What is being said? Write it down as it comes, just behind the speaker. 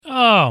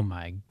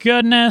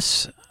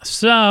goodness.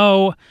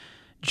 So,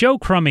 Joe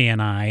Crummey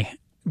and I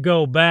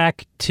go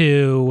back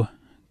to,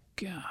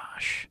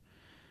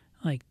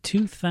 like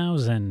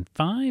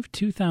 2005,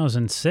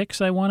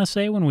 2006, I want to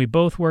say, when we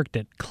both worked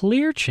at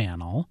Clear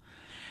Channel.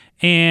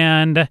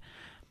 And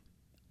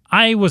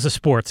I was a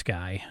sports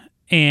guy,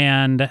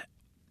 and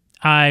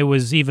I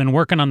was even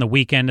working on the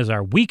weekend as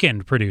our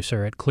weekend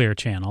producer at Clear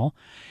Channel.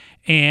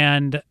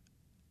 And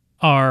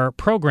our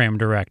program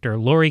director,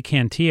 Lori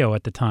Cantillo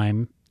at the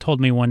time, told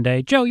me one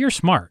day, Joe, you're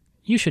smart.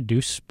 You should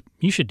do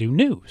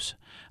news,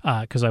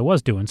 because I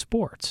was doing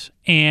sports.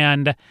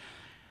 And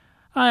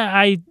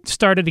I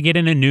started to get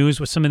into news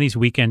with some of these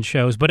weekend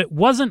shows, but it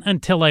wasn't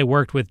until I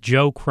worked with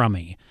Joe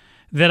Crummey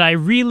that I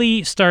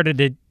really started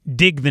to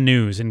dig the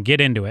news and get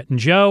into it. And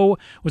Joe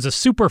was a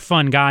super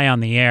fun guy on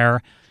the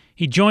air.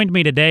 He joined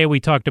me today. We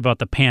talked about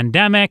the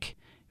pandemic,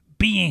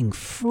 being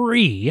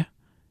free,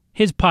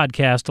 his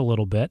podcast a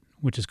little bit,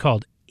 which is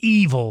called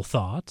Evil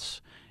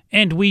Thoughts,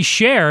 and we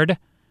shared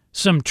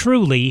some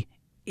truly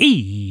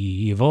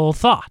evil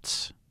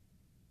thoughts.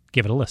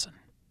 Give it a listen.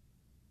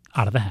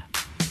 Out of the hat.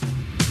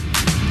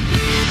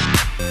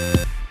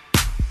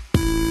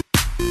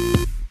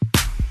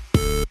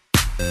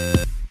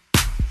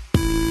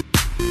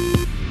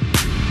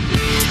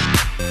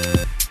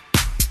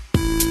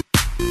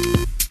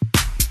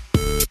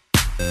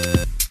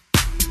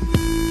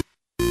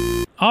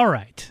 All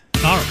right.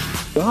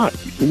 God,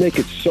 you make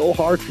it so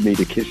hard for me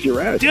to kiss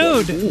your ass.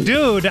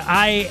 Dude,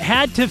 I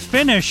had to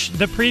finish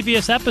the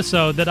previous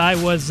episode that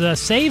I was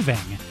saving.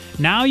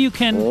 Now you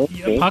can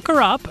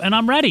pucker up, and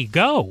I'm ready.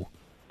 Go.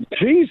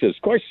 Jesus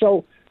Christ.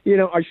 So,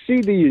 I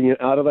see the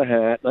Out of the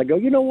Hat, and I go,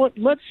 you know what?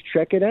 Let's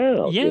check it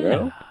out.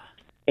 Yeah.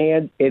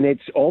 And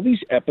it's all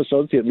these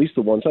episodes, at least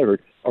the ones I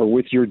heard, are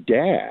with your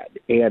dad.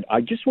 And I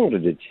just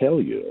wanted to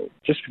tell you,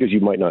 just because you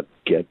might not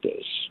get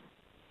this,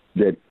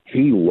 that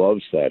he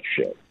loves that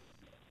shit.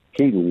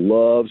 He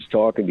loves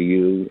talking to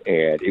you,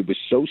 and it was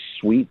so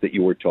sweet that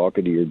you were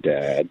talking to your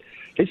dad.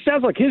 It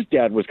sounds like his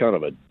dad was kind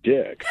of a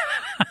dick.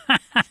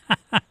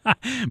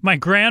 My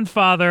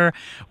grandfather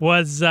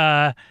was,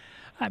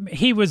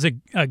 he was a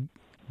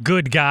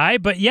good guy,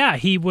 but yeah,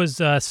 he was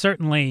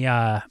certainly,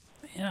 come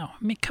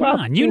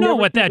on. You know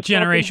what that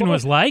generation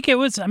was like. It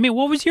was,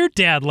 what was your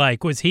dad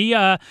like? Was he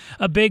a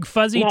big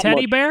fuzzy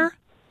teddy bear?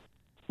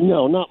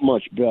 No, not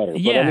much better.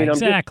 Yeah, but,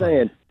 exactly. I'm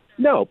just saying.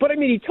 No, but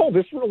he told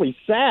this really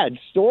sad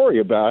story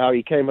about how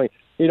he came,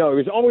 he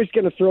was always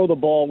going to throw the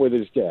ball with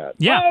his dad.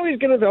 Yeah. Always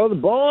going to throw the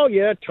ball,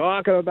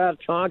 talking about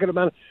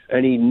it.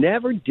 And he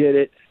never did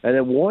it. And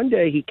then one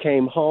day he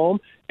came home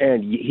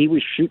and he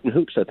was shooting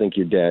hoops, I think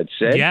your dad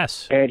said.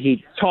 Yes. And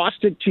he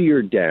tossed it to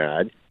your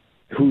dad,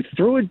 who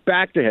threw it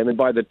back to him. And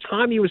by the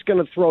time he was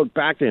going to throw it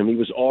back to him, he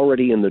was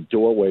already in the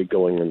doorway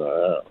going in the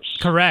house.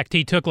 Correct.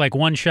 He took like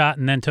one shot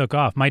and then took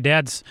off. My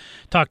dad's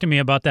talked to me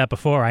about that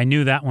before. I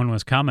knew that one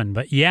was coming.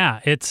 But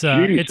yeah, it's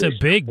a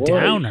big Christ.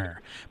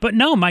 downer. But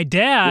no, my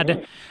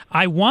dad,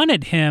 I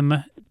wanted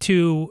him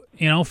to,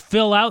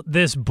 fill out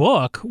this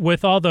book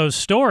with all those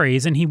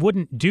stories, and he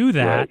wouldn't do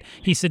that. Right.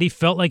 He said he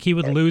felt like he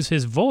would lose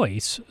his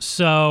voice.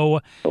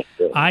 So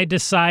I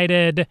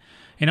decided,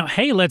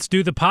 hey, let's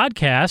do the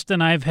podcast.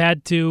 And I've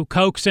had to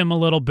coax him a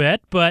little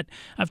bit, but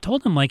I've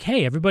told him,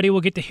 hey, everybody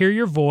will get to hear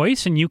your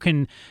voice, and you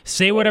can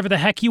say whatever the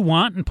heck you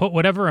want and put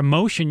whatever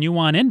emotion you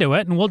want into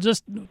it, and we'll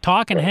just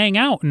talk and hang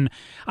out. And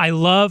I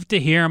love to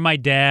hear my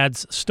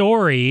dad's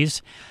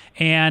stories,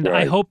 and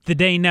I hope the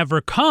day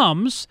never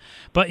comes.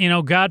 But,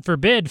 God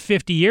forbid,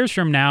 50 years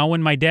from now,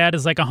 when my dad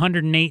is like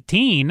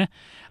 118,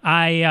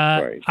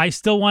 I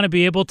still want to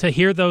be able to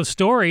hear those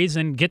stories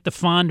and get the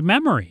fond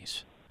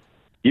memories.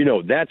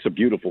 That's a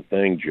beautiful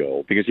thing,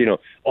 Joe, because,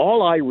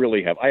 all I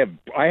really have,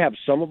 I have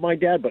some of my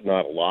dad, but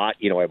not a lot.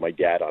 I have my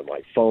dad on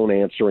my phone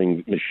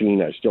answering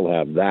machine. I still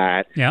have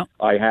that. Yeah.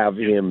 I have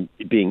him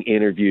being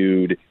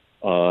interviewed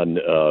on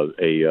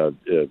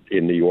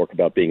in New York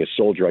about being a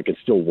soldier. I can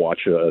still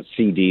watch a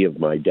CD of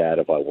my dad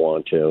if I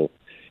want to.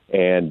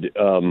 And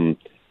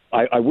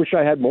I wish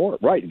I had more.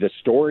 Right. The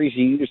stories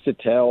he used to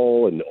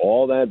tell and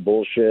all that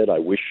bullshit. I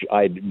wish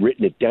I'd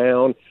written it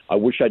down. I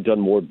wish I'd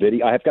done more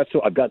video. I've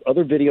got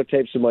other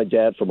videotapes of my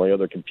dad from my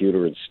other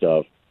computer and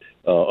stuff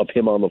of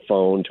him on the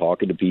phone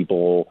talking to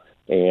people.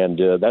 And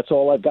that's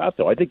all I've got,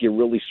 though. I think you're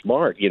really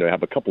smart.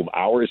 Have a couple of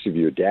hours of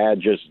your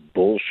dad just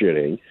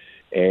bullshitting.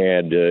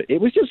 And it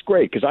was just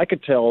great because I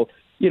could tell,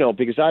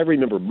 because I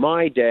remember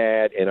my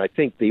dad, and I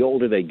think the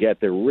older they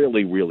get, they're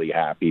really, really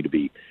happy to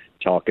be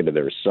talking to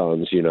their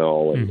sons,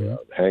 and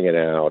hanging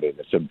out, and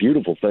it's a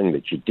beautiful thing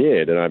that you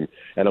did, and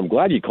I'm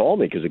glad you called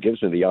me because it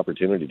gives me the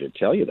opportunity to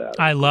tell you that.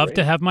 I love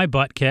to have my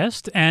butt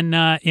kissed, and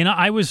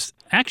I was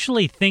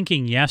actually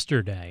thinking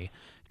yesterday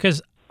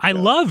because I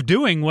love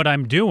doing what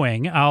I'm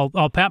doing.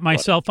 I'll pat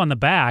myself on the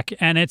back,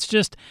 and it's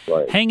just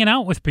hanging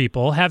out with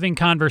people, having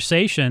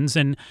conversations,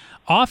 and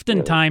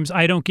oftentimes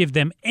I don't give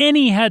them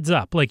any heads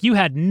up. Like, you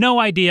had no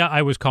idea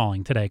I was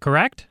calling today,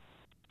 correct?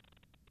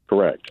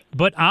 Correct.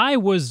 But I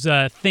was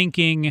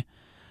thinking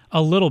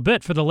a little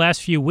bit for the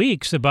last few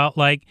weeks about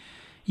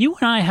You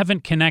and I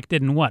haven't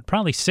connected in what,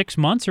 probably 6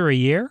 months or a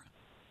year?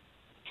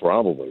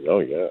 Probably. Oh,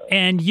 yeah.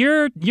 And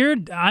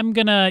I'm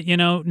going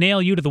to,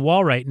 nail you to the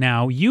wall right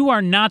now. You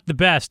are not the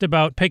best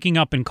about picking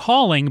up and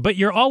calling, but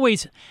you're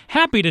always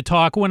happy to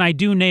talk when I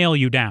do nail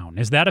you down.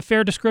 Is that a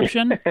fair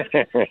description?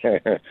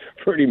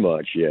 Pretty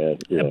much, yeah.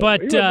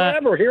 But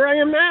whatever, here I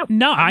am now.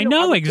 No, I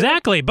know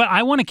exactly, but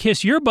I want to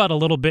kiss your butt a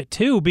little bit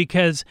too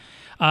because,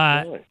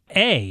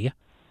 A,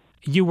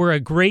 you were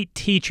a great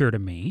teacher to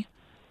me.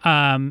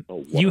 Wow.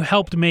 You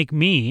helped make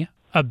me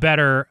a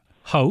better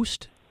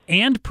host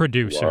and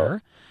producer. Wow.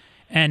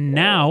 And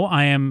now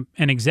I am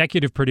an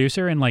executive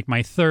producer in like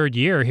my third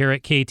year here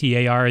at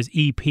KTAR as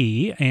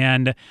EP,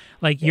 and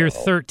like you're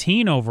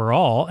 13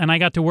 overall, and I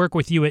got to work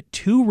with you at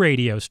 2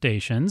 radio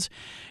stations.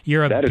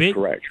 That is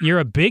correct. You're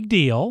a big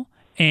deal.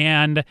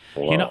 And,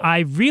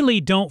 I really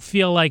don't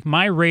feel like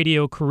my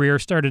radio career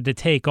started to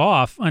take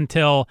off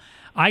until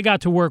I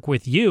got to work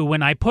with you,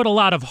 and I put a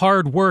lot of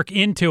hard work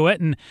into it.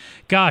 And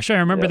gosh, I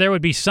remember there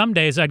would be some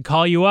days I'd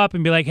call you up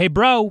and be like, hey,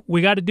 bro,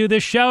 we got to do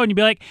this show. And you'd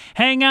be like,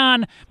 hang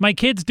on, my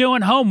kid's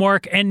doing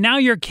homework. And now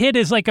your kid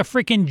is like a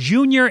freaking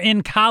junior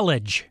in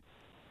college.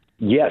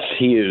 Yes,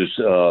 he is,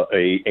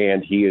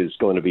 and he is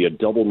going to be a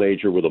double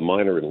major with a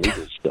minor in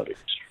legal studies.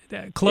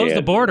 Close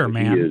the border,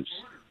 man. He is.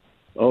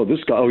 Oh,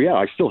 this guy. Oh, yeah.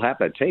 I still have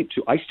that tape,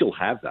 too. I still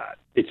have that.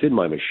 It's in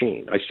my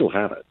machine. I still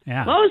have it.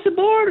 Yeah. Close the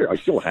border. I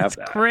still have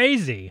that.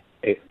 Crazy.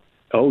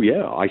 Oh,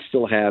 yeah. I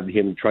still have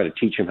him trying to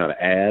teach him how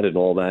to add and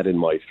all that in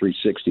my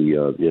 360,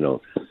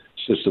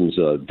 systems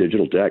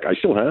digital deck. I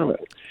still have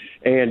it.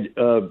 And,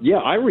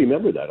 I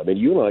remember that. I mean,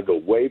 you and I go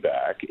way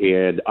back.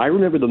 And I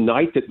remember the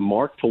night that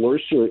Mark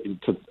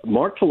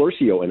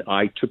Talercio and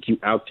I took you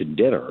out to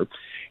dinner,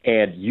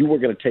 and you were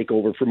going to take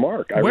over for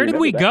Mark. Where did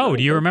we go?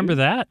 Do you remember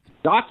that?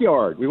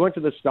 Stockyard. We went to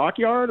the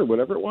Stockyard or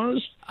whatever it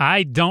was.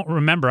 I don't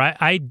remember.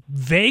 I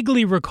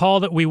vaguely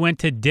recall that we went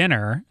to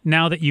dinner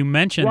now that you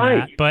mentioned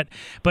that,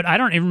 but I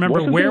don't even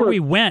remember where we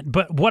went.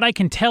 But what I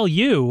can tell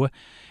you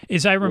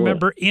is I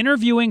remember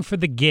interviewing for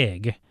the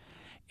gig,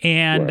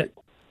 and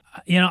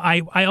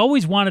I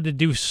always wanted to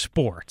do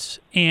sports.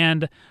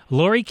 And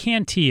Lori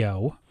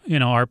Cantillo,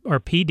 our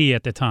PD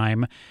at the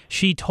time,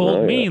 she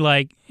told me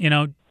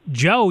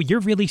Joe, you're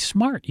really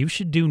smart. You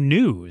should do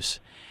news.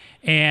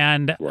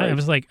 And I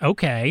was like,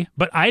 okay,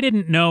 but I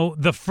didn't know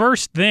the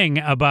first thing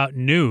about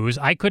news.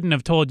 I couldn't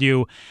have told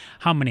you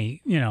how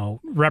many,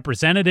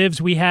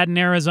 representatives we had in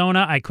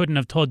Arizona. I couldn't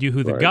have told you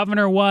who the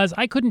governor was.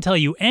 I couldn't tell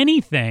you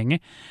anything,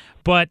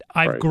 but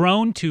I've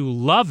grown to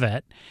love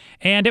it.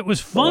 And it was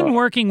fun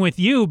working with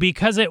you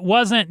because it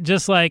wasn't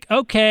just like,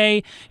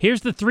 okay, here's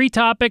the 3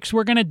 topics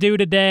we're going to do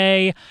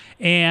today.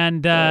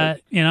 And,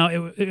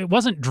 it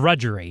wasn't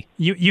drudgery.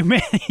 You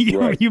made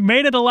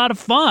it a lot of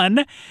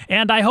fun.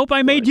 And I hope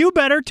I made you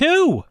better,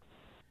 too.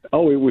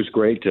 Oh, it was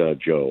great,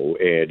 Joe.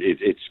 And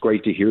it's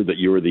great to hear that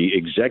you were the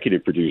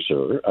executive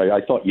producer. I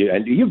thought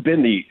you've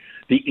been the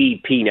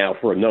EP now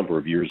for a number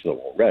of years, though,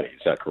 already.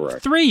 Is that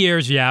correct? 3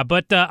 years, yeah.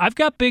 But I've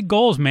got big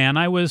goals, man.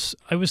 I was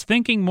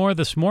thinking more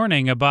this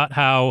morning about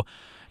how,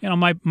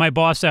 my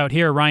boss out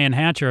here, Ryan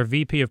Hatcher, our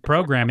VP of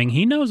programming,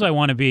 he knows I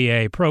want to be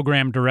a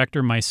program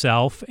director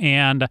myself,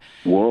 and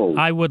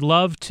I would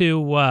love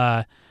to.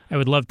 I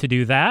would love to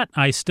do that.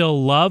 I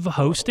still love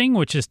hosting,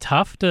 which is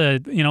tough to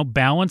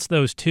balance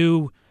those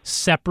 2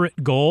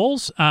 separate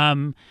goals.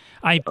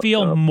 I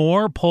feel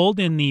more pulled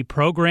in the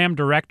program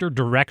director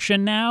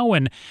direction now,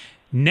 and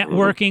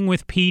networking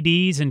with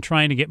PDs and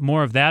trying to get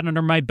more of that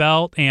under my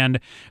belt, and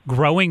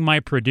growing my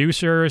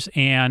producers,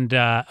 and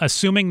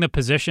assuming the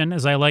position,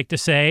 as I like to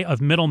say, of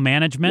middle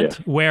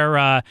management, where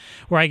I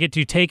get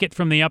to take it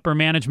from the upper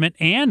management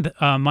and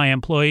my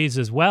employees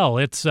as well.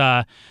 It's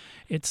quite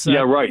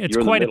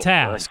a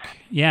task. Right?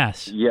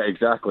 Yes. Yeah,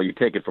 exactly. You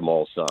take it from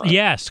all sides.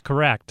 Yes,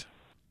 correct.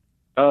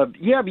 But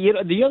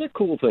the other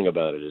cool thing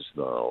about it is,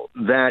 though,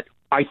 that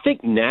I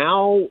think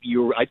now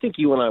you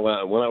and I,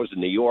 when I was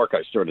in New York,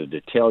 I started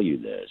to tell you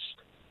this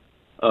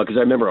because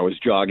I remember I was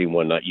jogging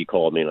one night. You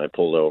called me and I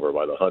pulled over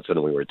by the Hudson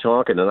and we were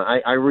talking, and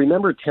I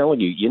remember telling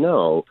you,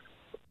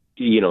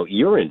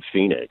 you're in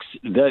Phoenix.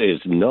 That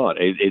is not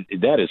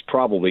that is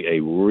probably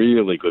a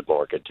really good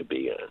market to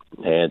be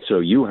in, and so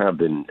you have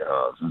been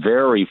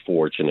very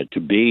fortunate to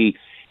be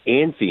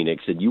in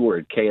Phoenix, and you were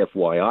at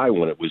KFYI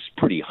when it was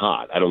pretty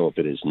hot. I don't know if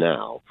it is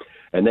now.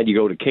 And then you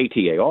go to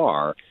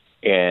KTAR,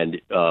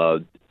 and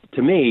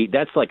to me,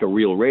 that's like a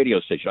real radio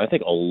station. I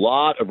think a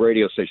lot of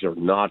radio stations are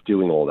not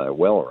doing all that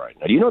well right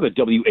now. Do you know that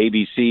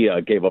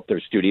WABC gave up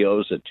their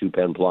studios at 2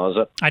 Penn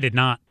Plaza? I did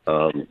not.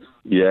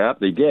 Yeah,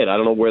 they did. I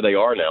don't know where they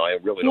are now. I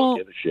really don't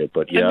give a shit.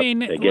 But they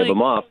gave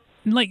them up.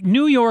 Like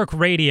New York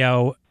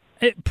radio,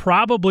 it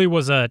probably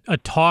was a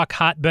talk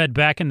hotbed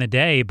back in the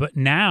day, but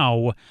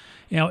now,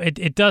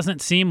 it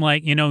doesn't seem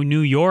like,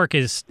 New York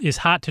is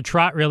hot to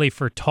trot really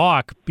for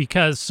talk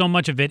because so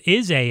much of it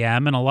is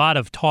AM and a lot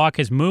of talk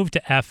has moved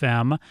to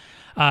FM.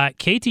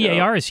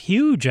 KTAR is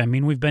huge. I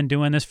mean, we've been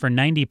doing this for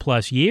 90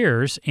 plus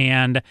years,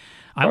 and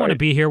I want to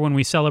be here when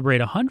we celebrate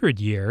 100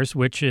 years,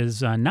 which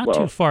is not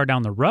too far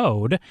down the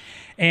road.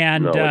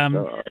 And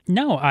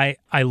I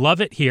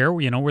love it here.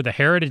 We're the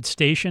heritage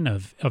station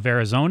of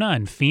Arizona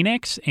and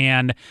Phoenix,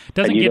 and it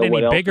doesn't get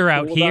any bigger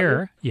out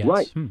here. Yes.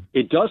 Right.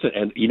 It doesn't.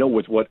 And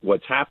with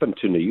what's happened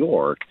to New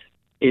York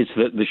is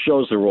that the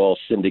shows are all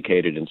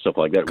syndicated and stuff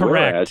like that.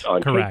 Correct. Whereas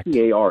on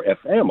KTAR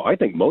FM, I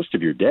think most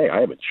of your day, I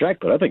haven't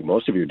checked, but I think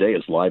most of your day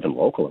is live and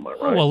local. Am I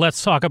right? Well,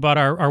 let's talk about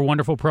our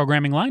wonderful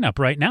programming lineup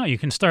right now. You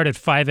can start at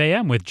 5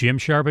 a.m. with Jim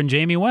Sharp and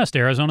Jamie West,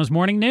 Arizona's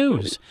Morning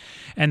News.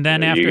 And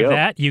then after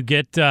that, you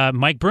get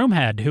Mike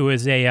Broomhead, who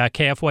is a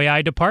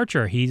KFYI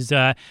departure. He's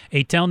 8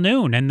 till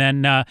noon. And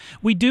then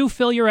we do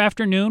fill your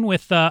afternoon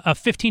with a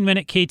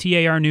 15-minute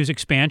KTAR news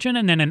expansion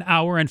and then an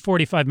hour and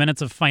 45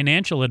 minutes of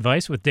financial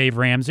advice with Dave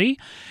Ramsey.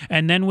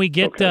 And then we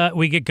get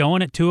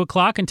going at 2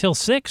 o'clock until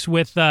 6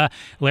 with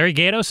Larry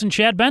Gatos and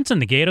Chad Benson,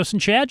 the Gatos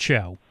and Chad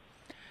Show.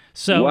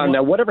 So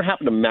now, whatever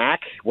happened to Mac?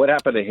 What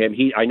happened to him?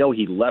 I know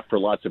he left for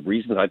lots of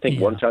reasons. I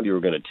think one time you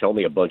were going to tell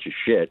me a bunch of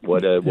shit.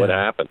 What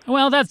happened?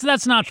 Well,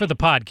 that's not for the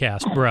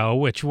podcast, bro,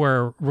 which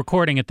we're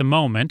recording at the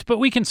moment, but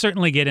we can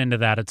certainly get into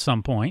that at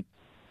some point.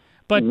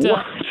 But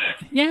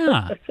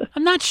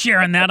I'm not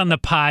sharing that on the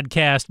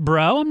podcast,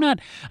 bro.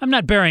 I'm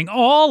not bearing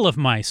all of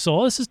my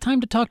soul. This is time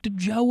to talk to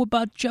Joe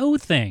about Joe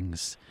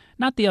things,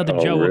 not the other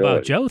Joe really?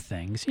 about Joe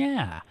things.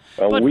 Yeah.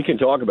 But we can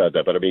talk about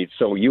that. But I mean,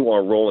 so you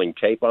are rolling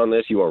tape on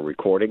this? You are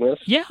recording this?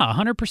 Yeah,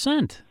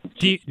 100%.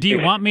 Do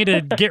you want me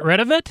to get rid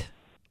of it?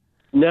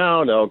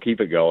 No, keep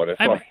it going. It's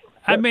fine.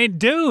 I mean,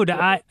 dude,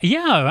 I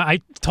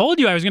told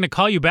you I was going to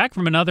call you back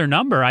from another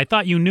number. I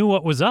thought you knew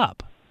what was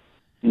up.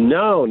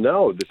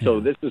 No. So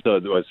this is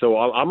am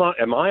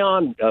I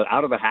on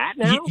Out of the Hat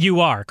now? You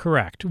are,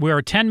 correct.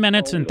 We're 10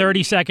 minutes and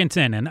 30 seconds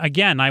in. And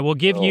again, I will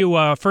give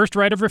you first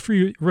right of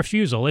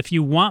refusal. If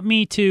you want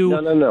me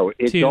to, no.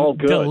 It's all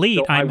good. Delete,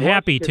 so I'm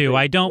happy to.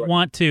 I don't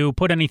want to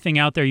put anything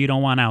out there you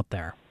don't want out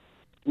there.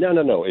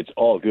 No. It's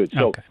all good.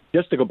 So okay.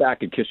 Just to go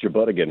back and kiss your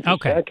butt again for a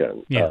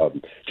second. Yeah.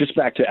 Just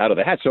back to Out of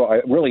the Hat. So I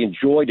really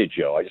enjoyed it,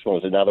 Joe. I just wanted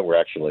to say, now that we're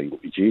actually,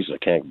 Jesus,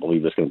 I can't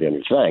believe this is going to be on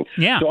your thing.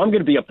 Yeah. So I'm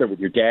going to be up there with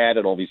your dad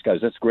and all these guys.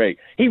 That's great.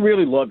 He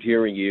really loved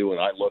hearing you, and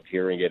I loved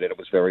hearing it, and it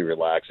was very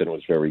relaxed, and it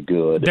was very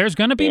good. There's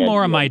going to be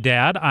more of my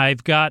dad.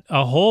 I've got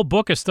a whole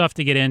book of stuff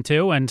to get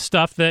into and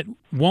stuff that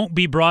won't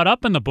be brought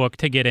up in the book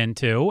to get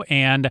into,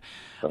 and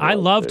I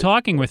love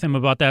talking with him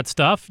about that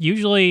stuff.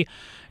 Usually,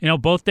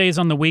 both days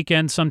on the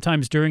weekend,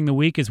 sometimes during the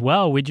week as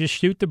well, we just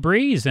shoot the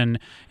breeze. And,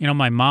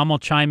 my mom will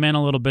chime in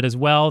a little bit as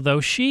well,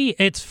 though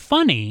it's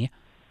funny.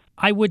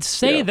 I would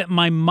say that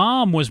my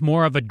mom was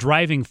more of a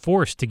driving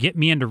force to get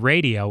me into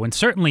radio and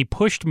certainly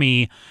pushed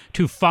me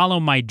to follow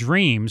my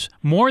dreams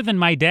more than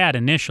my dad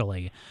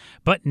initially.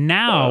 But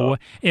now,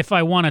 if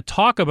I want to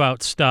talk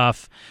about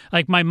stuff,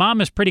 like my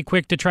mom is pretty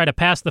quick to try to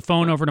pass the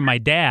phone over to my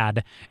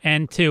dad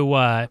and to,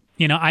 I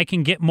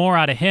can get more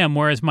out of him,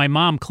 whereas my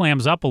mom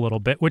clams up a little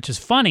bit, which is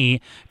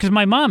funny because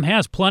my mom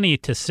has plenty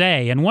to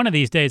say. And one of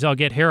these days I'll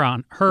get her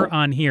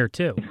on here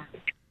too.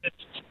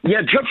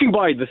 Yeah, judging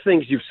by the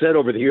things you've said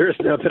over the years,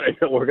 now that I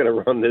know we're going to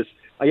run this,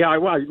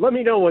 let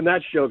me know when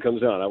that show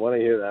comes on. I want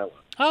to hear that one.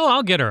 Oh,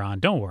 I'll get her on.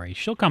 Don't worry.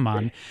 She'll come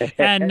on.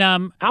 And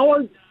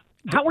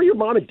How are your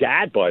mom and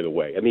dad, by the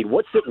way? I mean,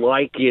 what's it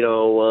like,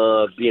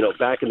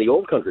 back in the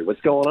old country? What's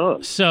going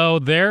on? So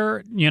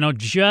they're,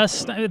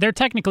 they're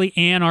technically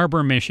Ann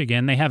Arbor,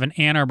 Michigan. They have an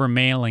Ann Arbor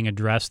mailing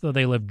address, though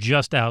they live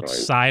just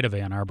outside of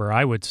Ann Arbor,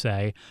 I would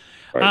say.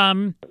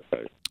 Right.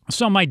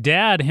 So my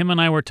dad, him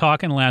and I were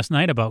talking last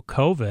night about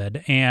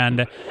COVID,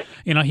 and,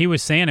 he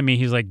was saying to me,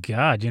 he's like,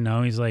 God,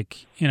 he's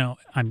like,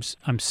 I'm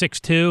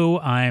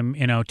 6'2",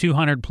 I'm,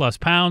 200 plus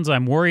pounds.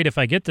 I'm worried if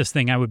I get this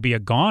thing, I would be a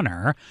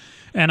goner.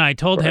 And I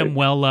told him,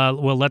 well,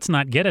 let's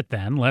not get it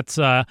then. Let's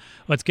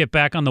get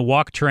back on the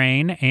walk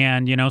train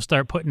and,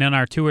 start putting in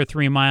our 2 or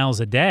 3 miles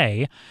a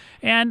day.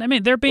 And I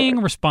mean, they're being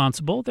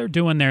responsible. They're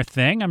doing their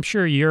thing. I'm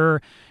sure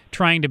you're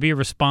trying to be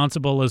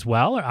responsible as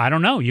well. I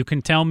don't know. You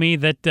can tell me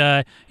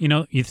that,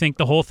 you think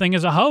the whole thing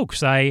is a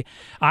hoax. I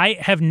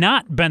have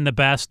not been the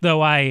best,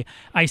 though I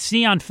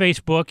see on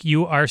Facebook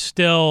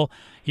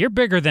you're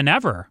bigger than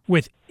ever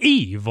with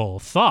evil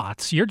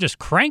thoughts. You're just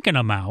cranking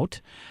them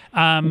out.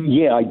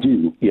 Yeah, I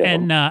do. Yeah.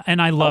 And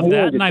I love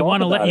that, and I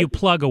want to let you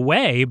plug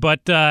away.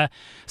 But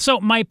so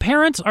my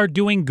parents are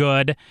doing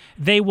good.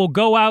 They will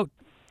go out.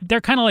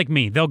 They're kind of like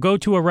me. They'll go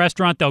to a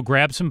restaurant. They'll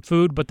grab some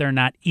food, but they're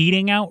not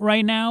eating out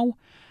right now.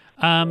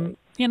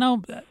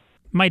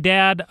 My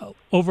dad,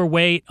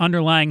 overweight,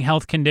 underlying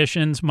health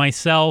conditions.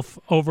 Myself,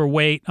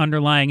 overweight,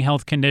 underlying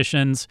health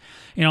conditions.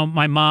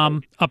 My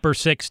mom, upper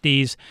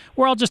 60s.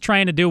 We're all just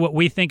trying to do what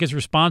we think is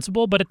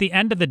responsible. But at the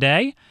end of the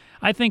day,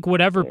 I think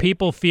whatever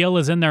people feel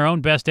is in their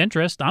own best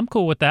interest, I'm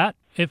cool with that.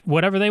 If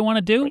whatever they want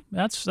to do,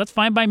 that's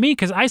fine by me.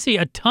 Because I see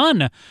a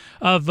ton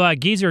of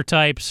geezer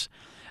types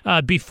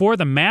before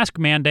the mask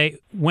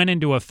mandate went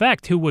into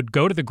effect who would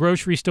go to the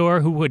grocery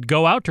store, who would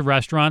go out to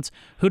restaurants,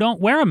 who don't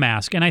wear a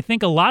mask. And I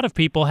think a lot of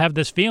people have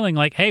this feeling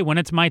like, hey, when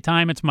it's my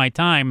time, it's my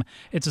time.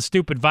 It's a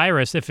stupid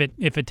virus. If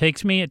it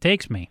takes me, it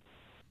takes me.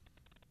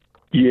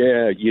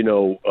 Yeah,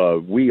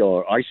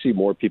 I see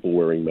more people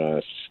wearing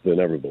masks than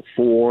ever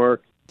before.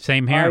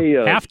 Same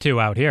here. Have to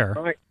out here.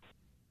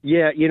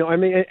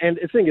 And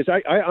the thing is,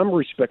 I'm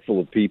respectful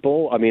of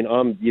people. I mean,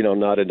 I'm,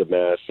 not into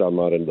masks. I'm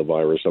not into the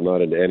virus. I'm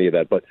not into any of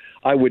that. But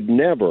I would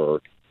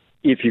never,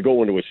 if you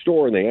go into a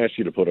store and they ask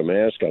you to put a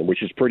mask on,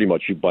 which is pretty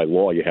much by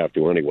law, you have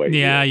to anyway.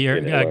 Yeah,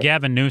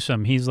 Gavin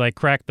Newsom, he's like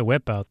cracked the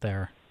whip out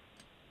there.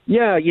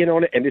 Yeah,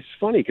 and it's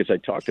funny because I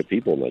talk to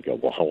people and they go,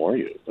 well, how are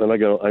you? And I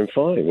go, I'm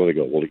fine. Well, they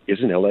go, well,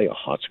 isn't L.A. a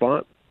hot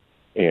spot?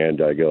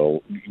 And I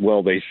go,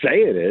 well, they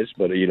say it is,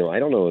 but, I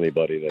don't know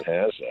anybody that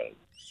has that.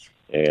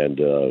 And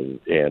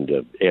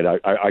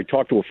I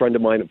talked to a friend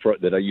of mine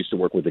that I used to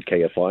work with at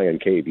KFI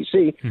and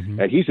KABC,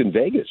 and he's in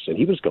Vegas, and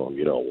he was going,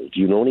 do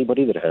you know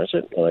anybody that has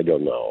it? And I go,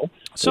 no.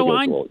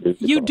 So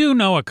you do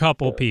know a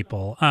couple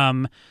people.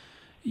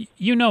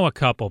 You know a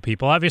couple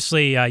people.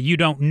 Obviously, you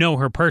don't know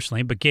her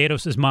personally, but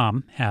Gatos'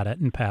 mom had it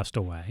and passed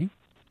away.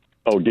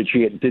 Oh, did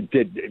she?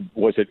 It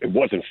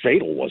wasn't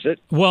fatal, was it?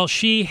 Well,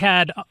 she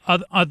had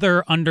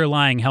other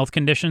underlying health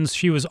conditions.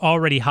 She was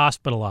already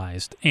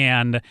hospitalized,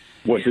 and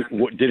was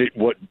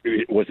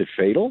it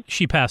fatal?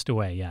 She passed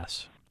away.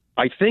 Yes.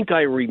 I think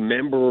I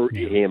remember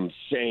him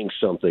saying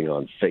something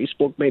on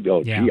Facebook. Maybe.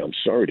 Oh, gee, I'm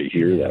sorry to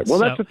hear that. Well,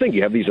 that's the thing.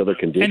 You have these other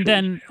conditions.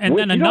 And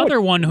then another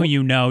one who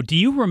you know. Do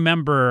you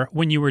remember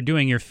when you were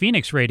doing your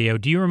Phoenix radio?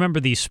 Do you remember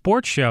the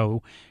sports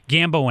show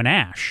Gambo and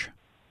Ash?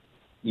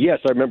 Yes,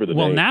 I remember the name.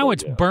 Well, now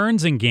it's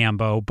Burns and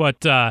Gambo,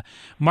 but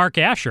Mark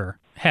Asher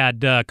had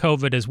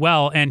COVID as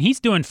well, and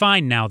he's doing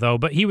fine now, though,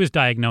 but he was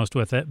diagnosed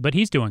with it, but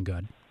he's doing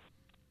good.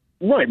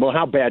 Right. Well,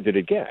 how bad did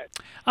it get?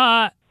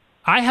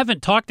 I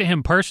haven't talked to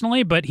him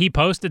personally, but he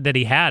posted that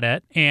he had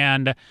it,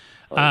 and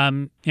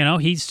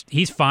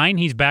he's fine.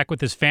 He's back with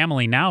his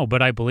family now,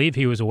 but I believe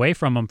he was away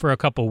from him for a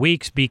couple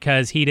weeks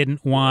because he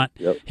didn't want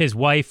his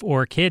wife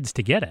or kids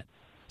to get it.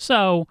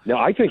 So no,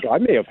 I think I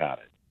may have had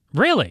it.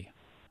 Really?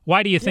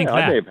 Why do you think that?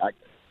 I may have had it.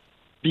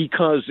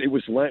 Because it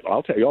was.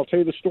 I'll tell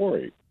you the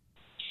story.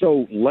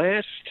 So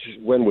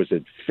when was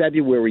it?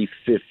 February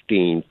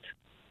 15th.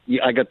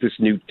 I got this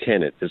new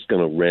tenant that's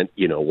going to rent,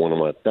 one of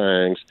my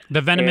things.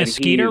 The venomous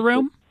skeeter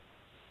room?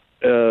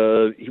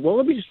 Well,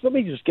 let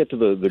me just get to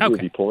the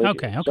groovy point.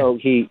 Okay.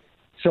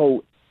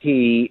 So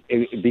he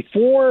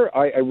before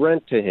I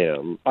rent to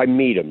him, I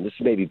meet him. This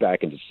is maybe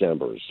back in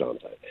December or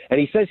something, and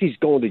he says he's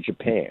going to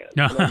Japan.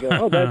 And I go,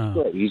 oh, that's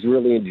great. He's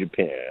really in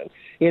Japan,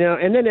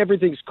 And then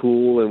everything's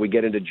cool, and we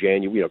get into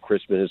January,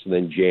 Christmas, and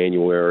then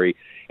January,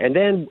 and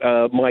then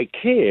my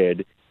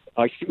kid.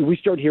 We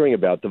start hearing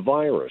about the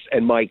virus,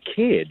 and my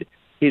kid,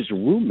 his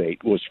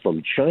roommate was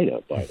from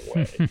China, by the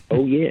way.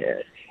 Oh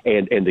yeah,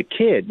 and the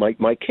kid,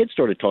 my kid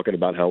started talking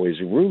about how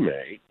his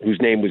roommate, whose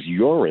name was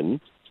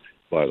Yorin,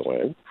 by the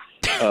way,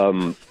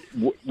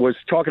 was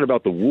talking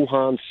about the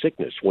Wuhan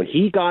sickness. When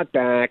he got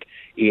back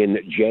in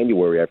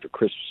January after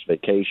Christmas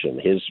vacation,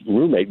 his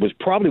roommate was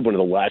probably one of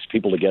the last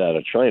people to get out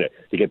of China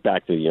to get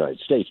back to the United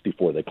States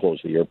before they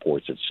closed the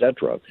airports,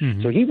 etc.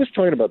 So he was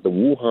talking about the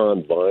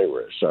Wuhan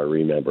virus, I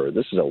remember.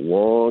 This is a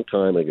long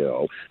time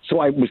ago. So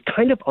I was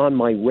kind of on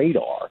my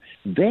radar.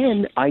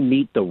 Then I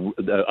meet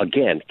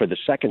again, for the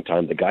second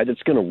time, the guy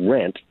that's going to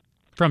rent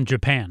from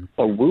Japan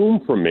a room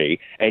for me,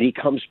 and he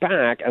comes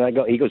back, and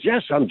he goes,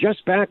 yes, I'm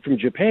just back from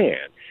Japan.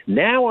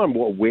 Now I'm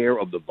aware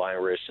of the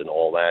virus and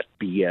all that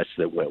BS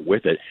that went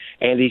with it.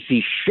 And as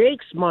he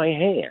shakes my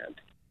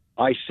hand,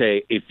 I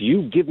say, if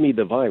you give me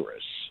the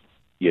virus,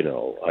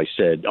 I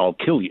said, I'll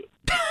kill you.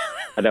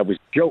 And I was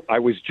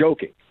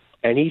joking.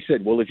 And he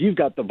said, well, if you've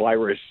got the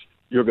virus,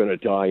 you're going to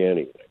die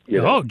anyway.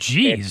 Oh,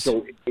 geez.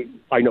 So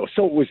I know.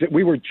 So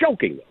we were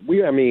joking.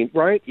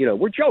 Right?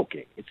 We're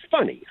joking. It's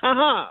funny. Ha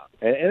ha.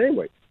 And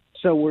anyway,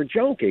 so we're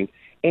joking.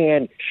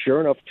 And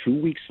sure enough,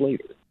 2 weeks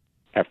later,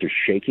 after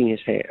shaking his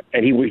hand,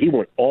 and he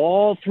went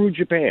all through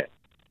Japan,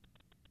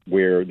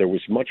 where there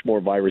was much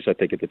more virus, I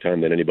think, at the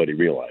time than anybody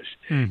realized.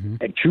 Mm-hmm.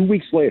 And 2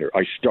 weeks later,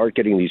 I start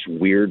getting these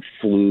weird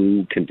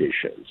flu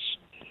conditions.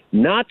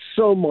 Not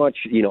so much,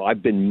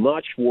 I've been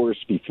much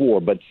worse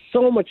before, but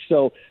so much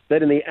so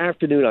that in the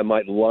afternoon I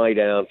might lie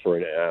down for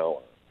an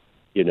hour,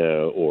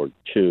 or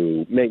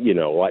two,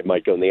 I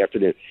might go in the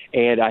afternoon.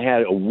 And I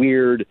had a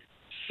weird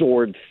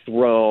sore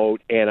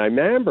throat, and I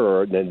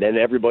remember, and then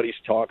everybody's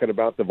talking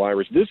about the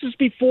virus. This is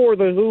before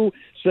the WHO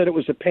said it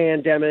was a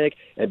pandemic,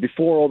 and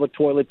before all the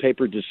toilet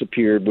paper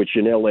disappeared, which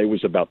in L.A.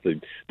 was about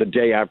the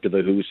day after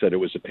the WHO said it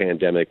was a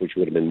pandemic, which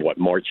would have been,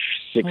 March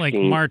 16th? Like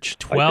March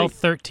 12th,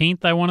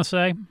 13th, I want to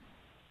say.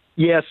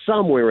 Yeah,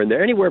 somewhere in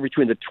there. Anywhere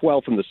between the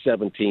 12th and the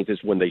 17th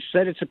is when they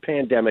said it's a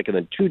pandemic, and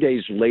then 2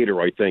 days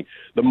later, I think,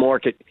 the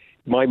market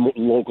my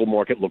local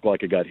market looked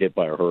like it got hit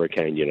by a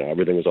hurricane.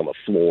 Everything was on the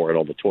floor and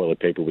all the toilet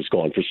paper was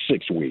gone for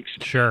 6 weeks.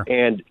 Sure.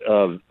 And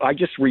I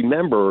just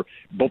remember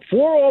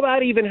before all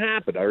that even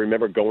happened, I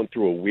remember going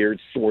through a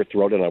weird sore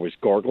throat and I was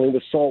gargling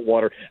with salt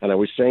water and I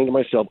was saying to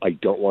myself, I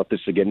don't want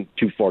this to get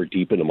too far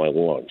deep into my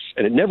lungs.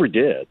 And it never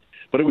did.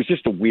 But it was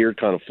just a weird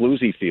kind of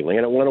floozy feeling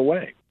and it went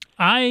away.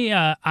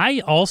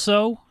 I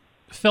also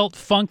felt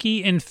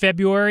funky in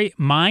February.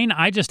 Mine,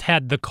 I just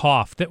had the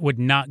cough that would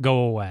not go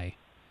away.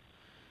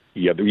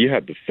 Yeah, you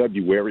had the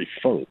February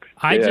funk.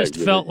 I just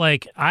felt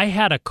like I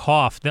had a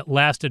cough that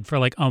lasted for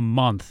like a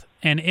month,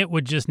 and it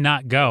would just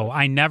not go.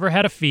 I never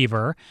had a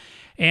fever,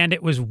 and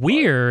it was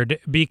weird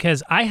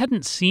because I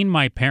hadn't seen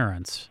my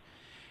parents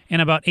in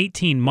about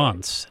 18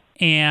 months,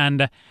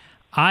 and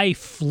I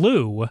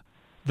flew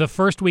the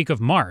first week of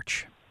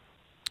March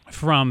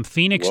from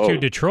Phoenix to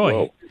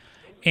Detroit.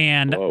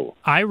 And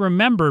I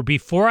remember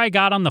before I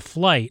got on the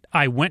flight,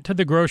 I went to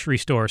the grocery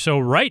store, so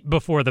right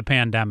before the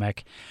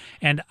pandemic,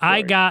 and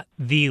I got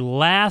the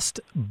last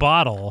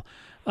bottle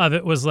of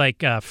it was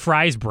like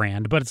Fry's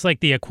brand, but it's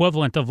like the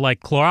equivalent of like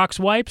Clorox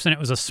wipes, and it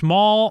was a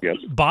small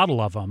bottle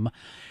of them.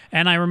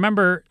 And I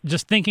remember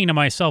just thinking to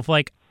myself,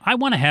 like, I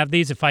want to have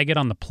these if I get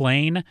on the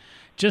plane,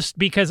 just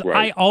because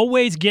I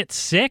always get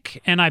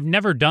sick, and I've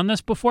never done this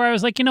before. I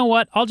was like, you know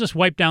what? I'll just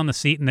wipe down the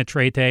seat and the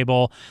tray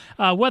table,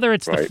 whether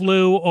it's the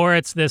flu or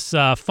it's this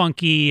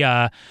funky,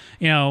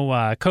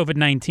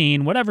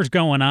 COVID-19, whatever's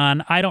going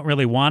on. I don't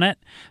really want it.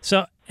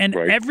 So, and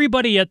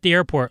everybody at the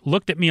airport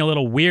looked at me a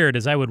little weird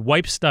as I would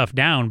wipe stuff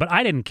down, but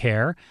I didn't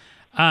care.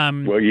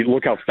 Well, you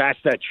look how fast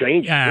that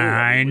changed.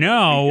 I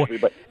know.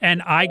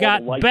 And I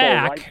got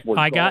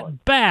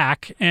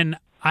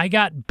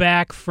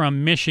back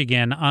from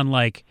Michigan on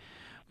like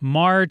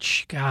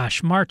March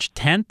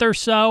 10th or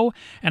so.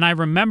 And I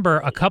remember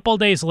a couple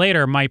days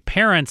later, my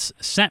parents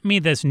sent me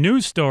this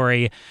news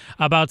story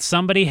about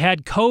somebody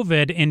had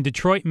COVID in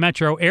Detroit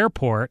Metro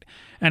Airport.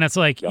 And it's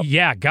like,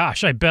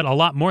 I bet a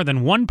lot more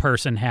than one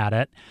person had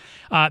it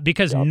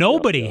because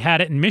nobody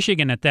had it in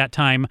Michigan at that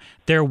time.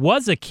 There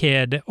was a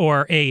kid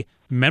or a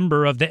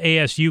member of the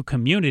ASU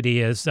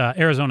community, as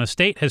Arizona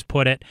State has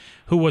put it,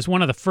 who was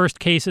one of the first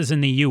cases in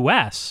the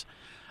U.S.,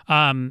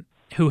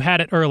 who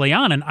had it early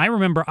on. And I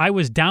remember I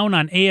was down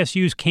on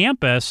ASU's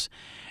campus,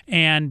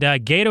 and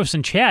Gatos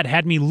and Chad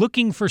had me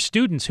looking for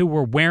students who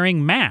were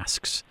wearing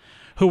masks,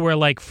 who were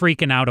like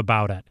freaking out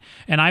about it.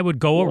 And I would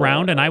go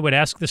around and I would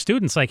ask the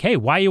students, like, hey,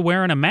 why are you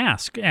wearing a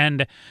mask?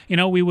 And,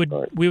 we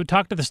would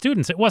talk to the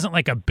students. It wasn't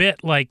like a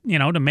bit like,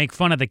 to make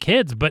fun of the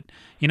kids, but,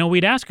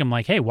 we'd ask them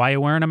like, hey, why are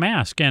you wearing a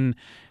mask? And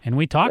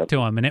we talked to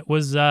them, and it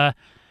was,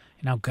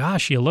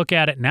 you look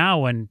at it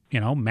now and,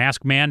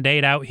 mask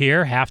mandate out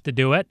here, have to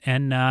do it.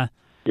 And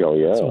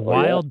it's a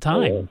wild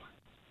time.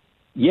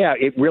 Yeah,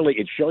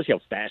 it shows how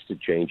fast it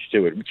changed,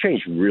 too. It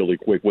changed really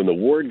quick. When the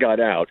word got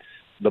out,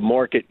 the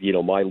market,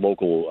 my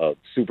local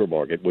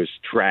supermarket was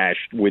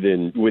trashed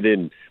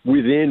within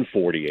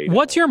 48 hours.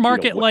 What's your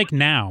market like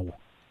now?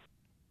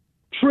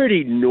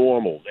 Pretty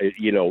normal.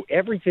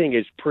 Everything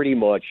is pretty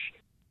much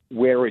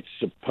where it's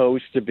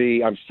supposed to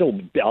be. I'll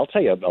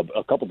tell you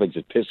a couple things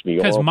that piss me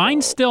off. Because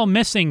mine's still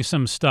missing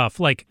some stuff,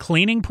 like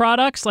cleaning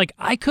products. Like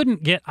I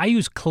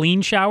use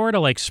Clean Shower to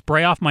like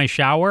spray off my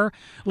shower.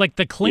 Like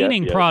the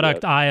cleaning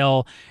product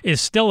aisle is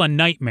still a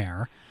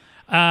nightmare.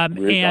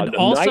 And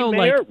also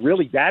nightmare? like,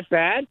 really that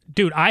bad?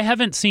 Dude, I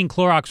haven't seen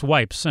Clorox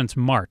wipes since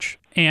March.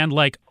 And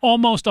like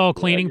almost all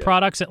cleaning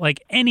products at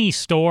like any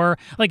store,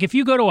 like if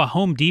you go to a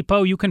Home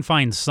Depot, you can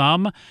find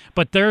some,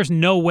 but there's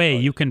no way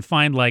you can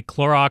find like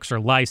Clorox or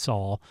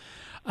Lysol.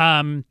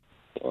 And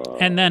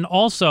then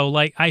also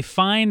like I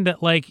find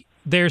that like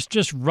there's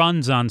just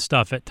runs on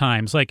stuff at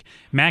times, like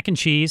mac and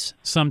cheese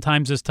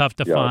sometimes is tough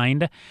to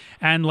find.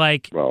 And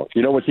like, well,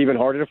 you know what's even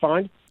harder to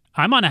find?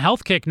 I'm on a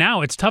health kick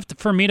now. It's tough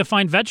for me to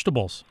find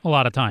vegetables a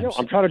lot of times.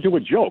 I'm trying to do a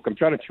joke.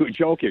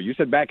 Here. You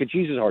said mac and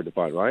cheese is hard to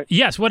find, right?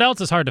 Yes. What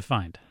else is hard to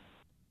find?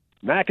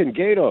 Mac and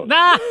Gatos.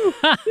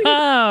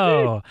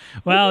 Oh,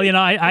 well,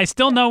 I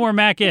still know where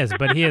Mac is,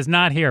 but he is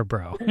not here,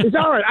 bro. It's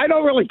all right. I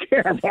don't really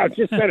care about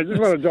just that. It's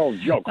just an adult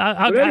joke.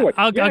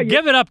 I'll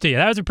give it up to you.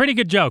 That was a pretty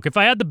good joke. If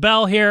I had the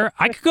bell here,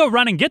 I could go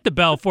run and get the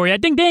bell for you.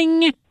 Ding,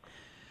 ding.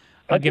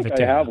 I'll give it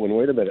to you. I have one.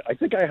 Wait a minute. I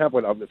think I have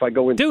one. If I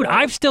go in. Dude,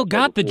 I've still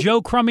got the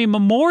Joe Crummy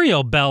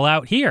Memorial bell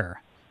out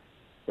here.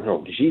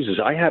 Oh, Jesus.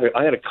 I had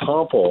a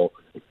compo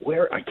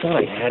where I thought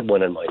I had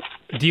one in my.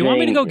 Do you want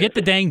me to go get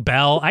the dang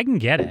bell? I can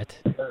get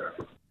it.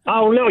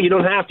 Oh, no, you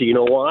don't have to. You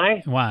know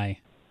why? Why?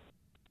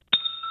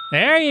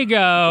 There you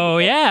go.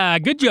 Yeah,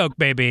 good joke,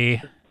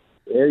 baby.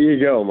 There you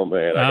go, my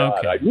man.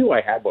 I knew I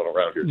had one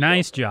around here.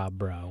 Nice job,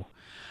 bro.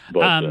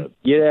 But,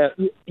 yeah.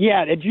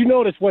 Did you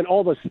notice when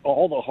all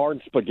the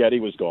hard spaghetti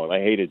was gone? I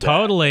hated that.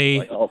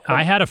 Totally.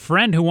 I had a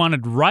friend who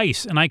wanted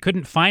rice, and I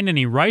couldn't find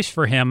any rice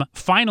for him.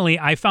 Finally,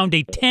 I found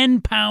a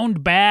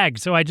 10-pound bag,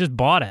 so I just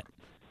bought it.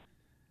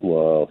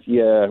 Well,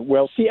 yeah.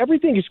 Well, see,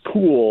 everything is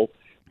cool.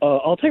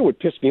 I'll tell you what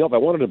pissed me off. I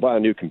wanted to buy a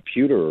new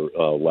computer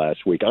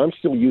last week. I'm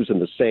still using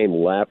the same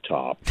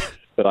laptop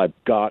that I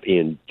got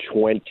in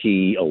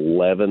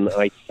 2011,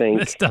 I think.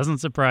 This doesn't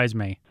surprise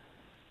me.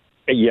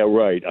 Yeah,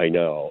 right. I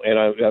know, and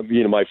I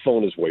my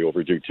phone is way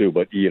overdue too.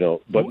 But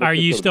but are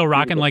you still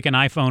rocking like an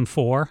iPhone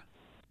 4?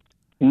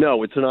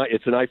 No, it's an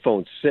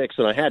iPhone 6,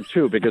 and I had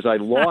two because I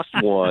lost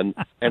one,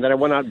 and then I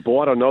went out and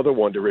bought another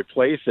one to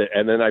replace it,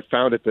 and then I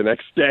found it the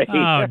next day.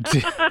 Oh,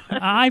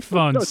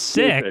 iPhone So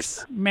 6,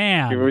 stupid.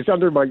 man. It was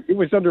under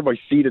my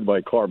seat in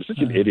my car. I'm such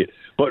an idiot.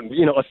 But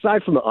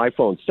aside from the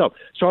iPhone stuff,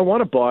 so I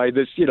want to buy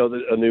this,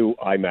 a new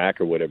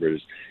iMac or whatever it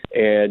is,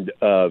 and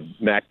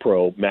Mac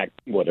Pro, Mac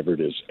whatever it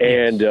is,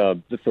 and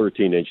the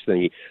 13-inch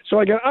thingy.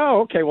 So I go, oh,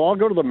 okay, well I'll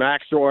go to the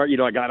Mac store.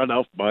 I got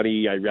enough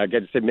money. I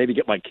get to say maybe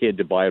get my kid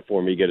to buy it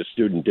for me, get a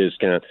student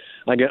discount.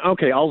 I go,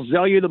 okay, I'll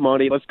sell you the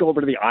money. Let's go over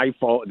to the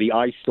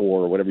iStore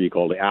or whatever you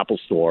call it, the Apple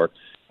Store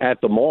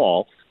at the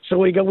mall. So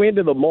we go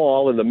into the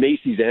mall, and the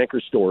Macy's Anchor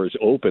store is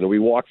open, and we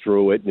walk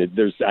through it, and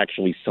there's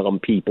actually some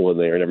people in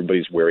there, and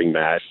everybody's wearing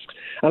masks.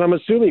 And I'm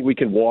assuming we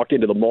can walk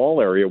into the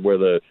mall area where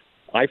the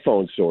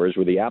iPhone store is,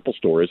 where the Apple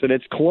store is, and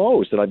it's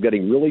closed, and I'm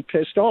getting really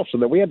pissed off. So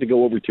then we had to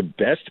go over to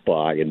Best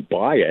Buy and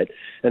buy it,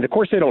 and of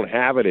course they don't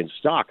have it in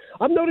stock.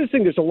 I'm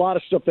noticing there's a lot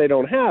of stuff they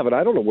don't have, and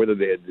I don't know whether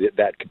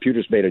that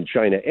computer's made in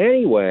China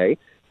anyway,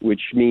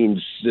 which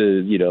means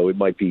it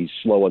might be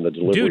slow on the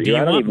delivery. Dude,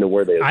 I don't even know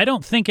where they. I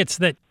don't think it's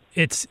that.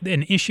 It's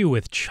an issue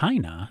with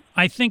China.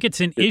 I think it's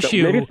an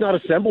issue. Maybe it's not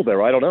assembled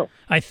there. I don't know.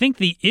 I think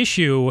the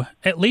issue,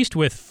 at least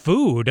with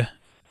food,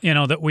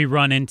 that we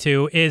run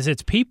into, is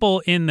it's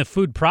people in the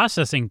food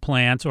processing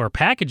plants or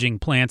packaging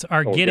plants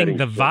are getting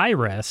the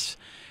virus,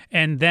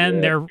 and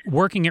then they're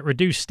working at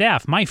reduced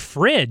staff. My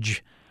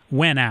fridge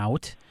went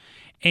out,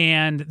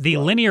 and the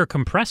linear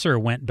compressor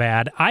went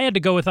bad. I had to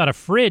go without a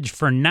fridge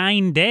for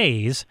 9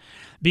 days.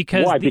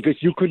 Because why?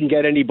 Because you couldn't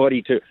get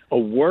a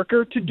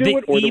worker to do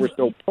it, or there was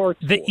no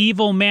parts. The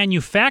evil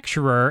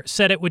manufacturer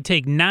said it would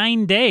take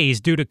 9 days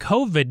due to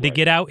COVID to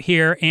get out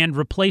here and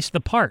replace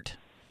the part.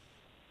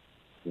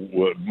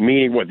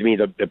 Meaning what? You mean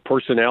the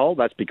personnel?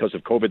 That's because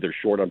of COVID. They're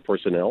short on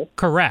personnel.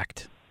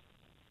 Correct.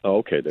 Oh,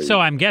 okay.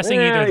 So I'm guessing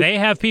either they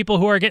have people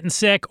who are getting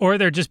sick, or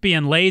they're just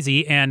being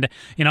lazy and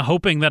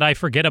hoping that I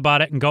forget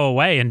about it and go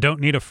away and don't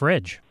need a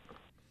fridge.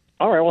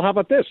 All right, well, how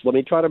about this? Let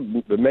me try to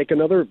make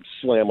another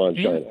slam on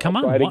China. Come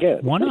on, try it again.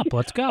 One up.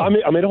 Let's go.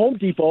 I'm at Home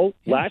Depot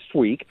last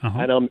week,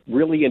 and I'm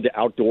really into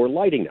outdoor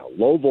lighting now.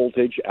 Low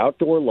voltage,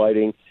 outdoor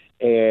lighting,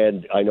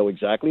 and I know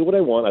exactly what I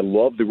want. I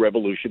love the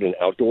revolution in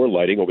outdoor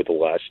lighting over the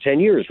last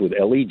 10 years with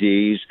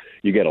LEDs.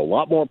 You get a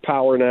lot more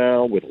power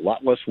now with a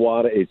lot less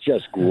watt. It's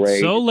just great.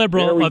 So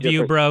liberal Very of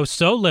you, bro.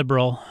 So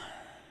liberal.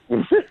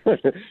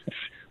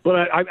 But,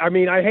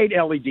 I hate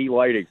LED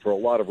lighting for a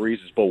lot of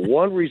reasons, but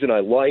one reason I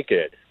like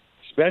it,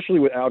 especially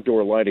with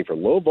outdoor lighting for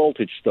low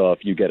voltage stuff,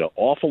 you get an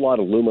awful lot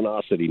of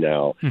luminosity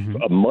now,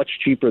 much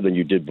cheaper than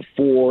you did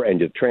before. And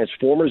the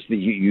transformers that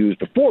you used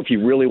before, if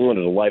you really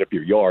wanted to light up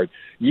your yard,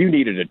 you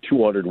needed a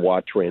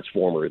 200-watt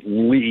transformer at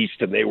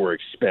least, and they were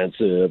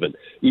expensive, and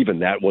even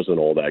that wasn't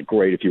all that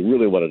great if you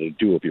really wanted to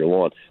do up your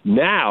lawn.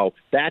 Now,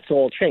 that's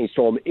all changed.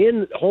 So I'm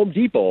in Home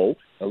Depot,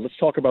 and let's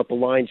talk about the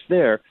lines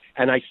there,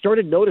 and I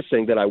started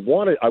noticing that I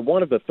wanted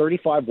the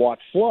 35-watt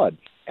flood.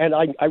 And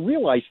I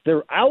realized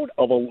they're out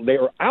of a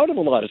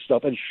lot of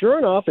stuff, and sure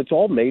enough, it's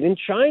all made in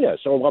China.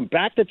 So I'm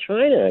back to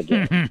China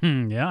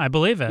again. Yeah, I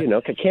believe it.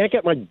 I can't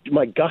get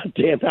my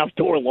goddamn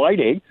outdoor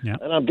lighting,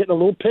 and I'm getting a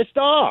little pissed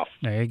off.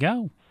 There you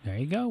go.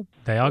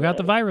 They all got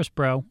the virus,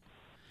 bro.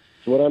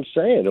 That's what I'm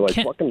saying.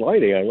 Fucking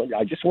lighting.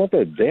 I just want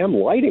the damn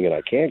lighting, and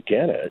I can't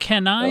get it.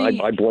 Can I?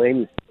 I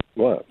blame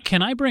what?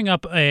 Can I bring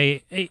up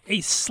a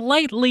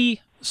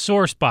slightly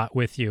sore spot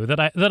with you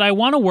that I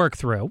want to work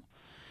through?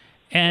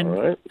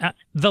 And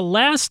the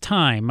last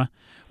time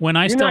when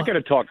You're not going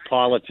to talk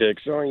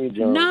politics, are you,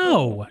 John?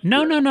 No.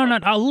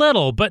 A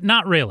little, but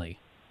not really.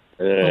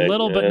 A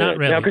little, but not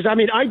really. Because,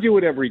 I do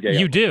it every day.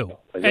 You do.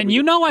 And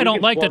I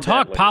don't like to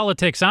talk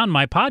politics on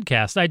my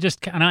podcast. I just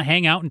kind of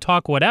hang out and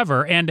talk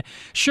whatever. And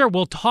sure,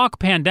 we'll talk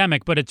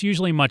pandemic, but it's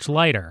usually much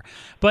lighter.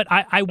 But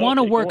I want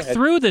to work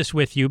through this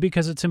with you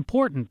because it's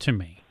important to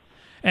me.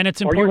 And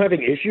it's important. Are you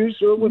having issues?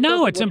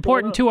 No, it's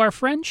important to our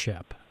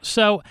friendship.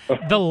 So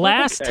the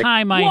last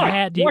time I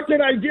had you... What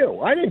did I do?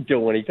 I didn't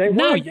do anything.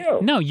 What did I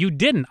do? No, you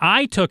didn't.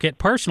 I took it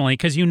personally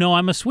because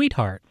I'm a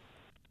sweetheart.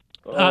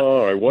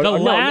 All right. No,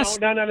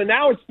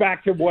 now it's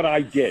back to what I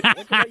did. What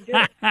did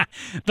I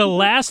do? The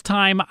last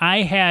time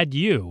I had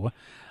you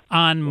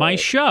on my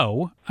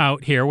show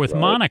out here with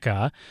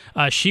Monica,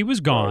 she was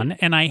gone,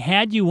 and I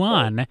had you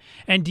on,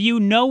 and do you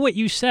know what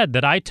you said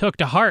that I took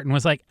to heart and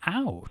was like,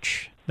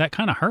 ouch, that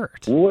kind of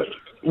hurt?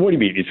 What do you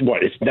mean?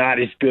 It's not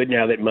as good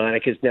now that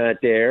Monica's not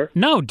there?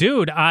 No,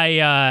 dude,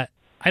 I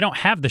don't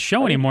have the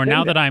show anymore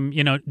now that I'm,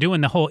 doing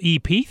the whole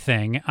EP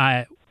thing.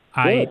 I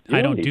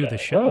don't do the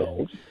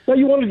show. No,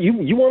 you want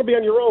to be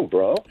on your own,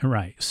 bro.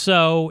 Right.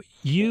 So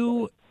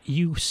you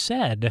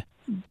said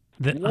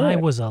that I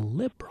was a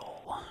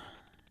liberal.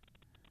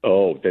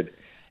 Oh, that.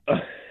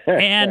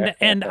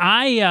 and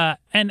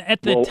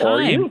at the time,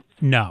 are you?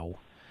 No.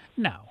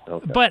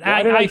 Okay. But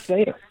Why did I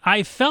say it?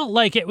 I felt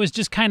like it was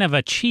just kind of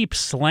a cheap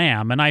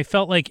slam, and I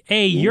felt like,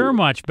 you're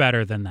much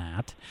better than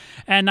that.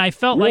 And I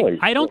felt Really? like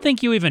I don't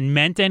think you even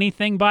meant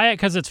anything by it,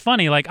 because it's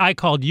funny, like I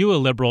called you a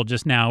liberal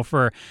just now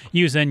for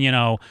using,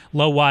 low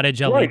wattage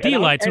LED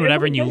lights and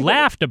whatever, and you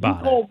laughed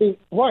about it.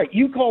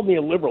 You called me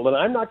a liberal, and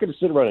I'm not going to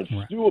sit around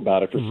and stew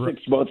about it for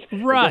 6 months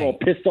and get all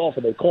pissed off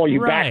and then call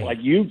you back like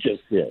you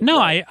just did. No,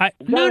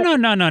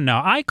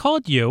 no. I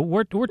called you.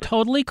 We're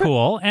totally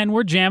cool, and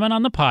we're jamming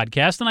on the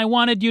podcast, and I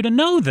wanted you to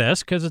know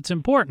this because it's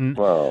important.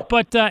 Wow.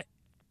 But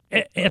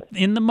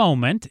in the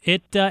moment,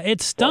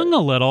 it stung a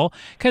little,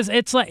 because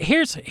it's like,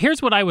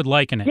 here's what I would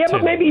liken it to. Yeah,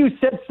 but maybe you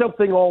said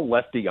something all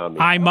lefty on me.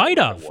 I might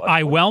have.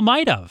 I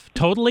might have.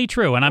 Totally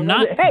true. And I'm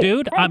not,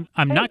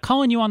 I'm not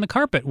calling you on the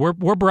carpet. We're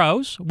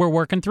bros. We're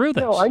working through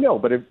this. No, I know,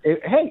 but if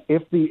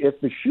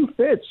the shoe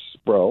fits,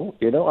 bro,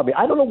 I mean,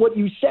 I don't know what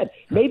you said.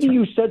 Maybe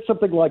you said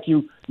something like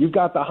you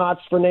got the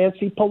hots for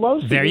Nancy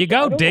Pelosi. There you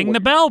go. Ding the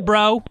bell,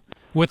 bro.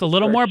 With a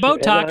little more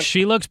Botox,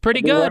 she looks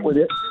pretty good.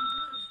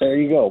 There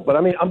you go. But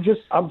I mean, I'm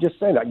just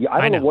saying.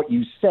 I don't know what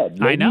you said.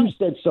 Maybe I know. You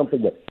said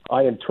something that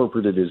I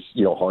interpreted as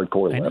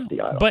hardcore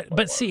lefty.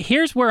 But see,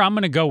 here's where I'm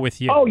going to go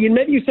with you. Oh,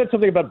 maybe you said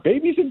something about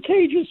babies in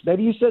cages.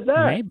 Maybe you said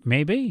that.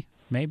 Maybe,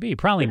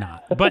 probably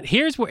not. But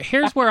here's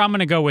where I'm going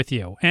to go with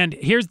you, and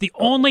here's the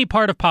only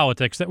part of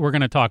politics that we're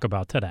going to talk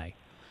about today.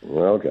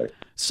 Okay.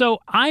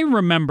 So I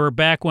remember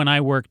back when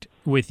I worked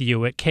with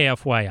you at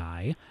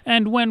KFYI,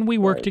 and when we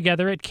worked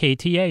together at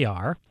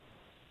KTAR,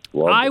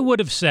 I would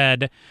have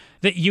said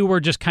that you were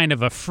just kind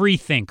of a free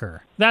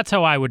thinker. That's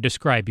how I would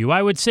describe you.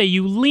 I would say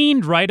you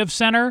leaned right of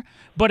center,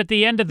 but at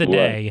the end of the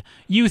day,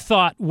 you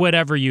thought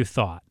whatever you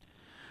thought.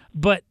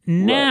 But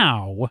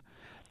now,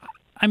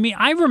 I mean,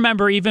 I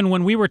remember even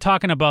when we were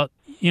talking about,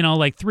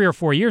 like 3 or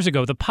 4 years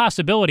ago, the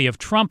possibility of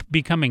Trump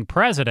becoming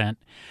president,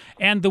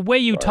 and the way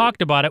you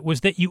talked about it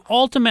was that you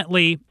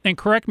ultimately, and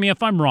correct me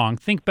if I'm wrong,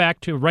 think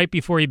back to right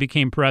before he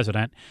became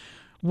president,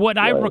 what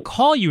I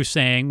recall you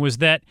saying was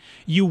that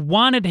you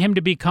wanted him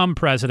to become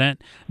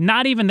president,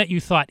 not even that you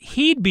thought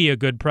he'd be a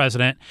good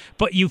president,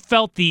 but you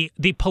felt the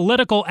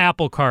political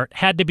apple cart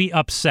had to be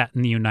upset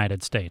in the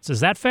United States.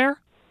 Is that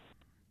fair?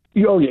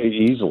 Oh, yeah,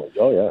 easily.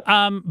 Oh,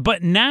 yeah.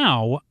 But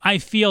now I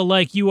feel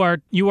like you are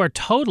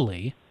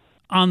totally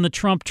on the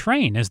Trump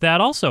train. Is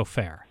that also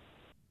fair?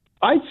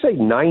 I'd say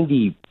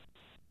 90%,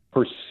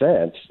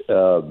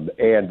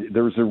 and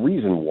there's a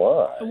reason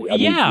why.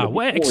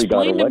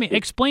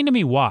 Explain to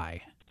me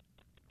why.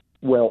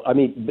 Well, I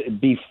mean,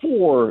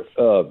 before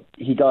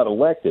he got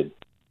elected,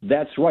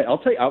 that's right. I'll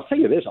tell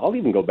you this. I'll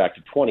even go back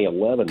to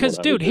 2011. Because,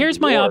 dude,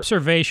 here's my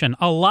observation.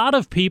 A lot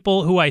of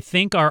people who I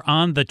think are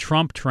on the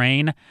Trump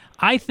train,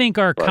 I think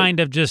are kind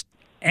of just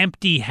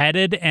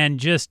empty-headed and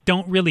just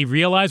don't really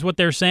realize what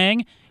they're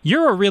saying.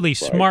 You're a really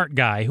smart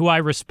guy who I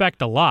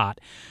respect a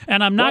lot,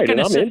 and I'm not going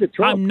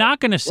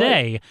to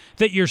say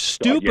that you're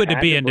stupid to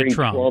be into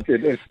Trump.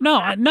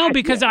 No,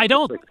 because I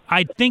don't.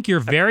 I think you're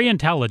very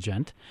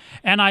intelligent,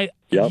 and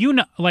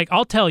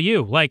I'll tell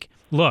you,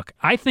 look,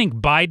 I think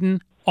Biden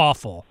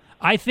awful.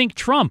 I think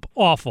Trump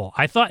awful.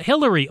 I thought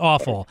Hillary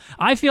awful.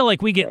 I feel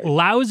like we get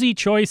lousy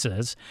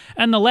choices,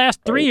 and the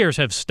last 3 years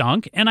have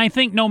stunk, and I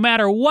think no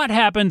matter what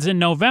happens in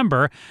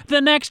November,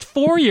 the next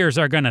 4 years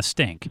are going to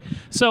stink.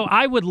 So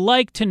I would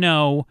like to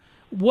know,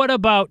 what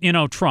about,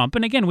 Trump?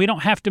 And again, we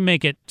don't have to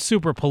make it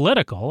super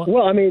political.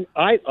 Well, I mean,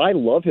 I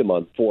love him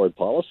on foreign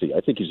policy. I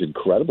think he's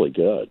incredibly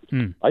good.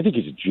 I think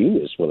he's a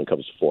genius when it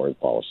comes to foreign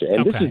policy.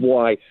 And this is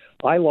why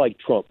I like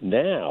Trump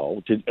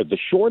now. The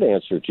short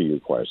answer to your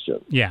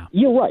question. Yeah.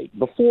 You're right.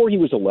 Before he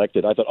was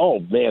elected, I thought, oh,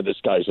 man,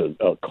 this guy's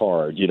a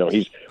card.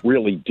 He's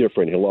really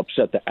different. He'll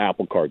upset the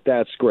apple cart.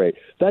 That's great.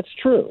 That's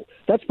true.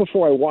 That's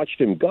before I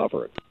watched him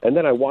govern. And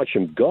then I watched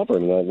him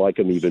govern, and I like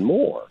him even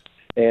more.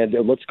 And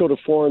let's go to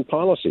foreign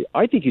policy.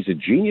 I think he's a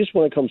genius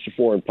when it comes to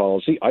foreign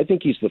policy. I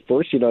think he's the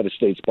first United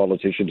States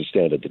politician to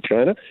stand up to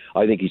China.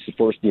 I think he's the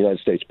first United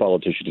States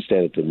politician to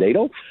stand up to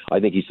NATO. I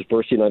think he's the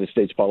first United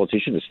States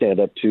politician to stand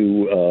up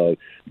to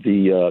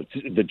the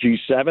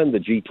G7, the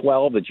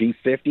G12, the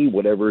G50,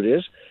 whatever it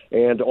is,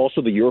 and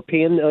also the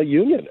European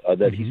Union,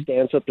 that he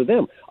stands up to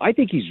them. I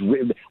think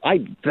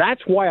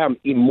that's why I'm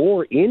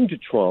more into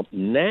Trump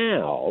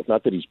now.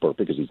 Not that he's perfect,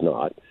 because he's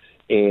not.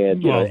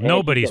 And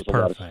nobody's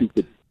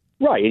perfect.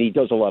 Right, and he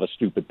does a lot of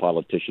stupid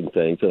politician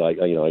things that I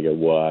go,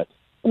 what?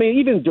 I mean,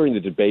 even during the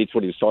debates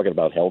when he was talking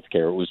about health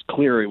care, it was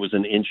clear it was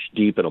an inch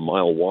deep and a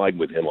mile wide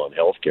with him on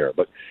health care.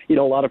 But, a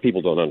lot of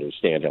people don't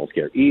understand health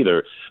care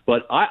either.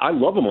 But I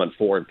love him on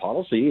foreign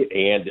policy.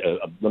 And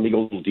let me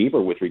go a little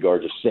deeper with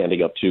regard to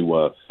standing up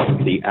to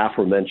the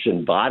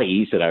aforementioned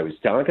bodies that I was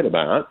talking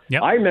about.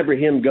 Yep. I remember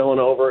him going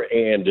over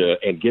and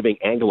giving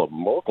Angela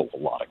Merkel a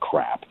lot of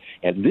crap.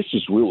 And this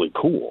is really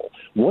cool.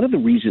 One of the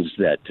reasons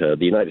that the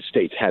United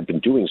States had been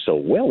doing so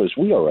well is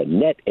we are a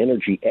net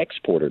energy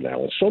exporter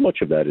now. And so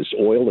much of that is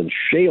oil and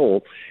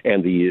shale,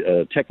 and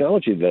the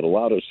technology that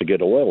allowed us to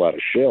get oil out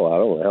of shale. I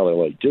don't know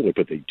how they do it,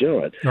 but they do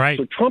it. Right.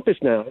 So Trump is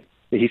now,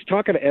 he's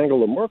talking to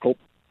Angela Merkel,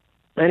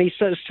 And he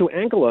says to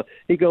Angela,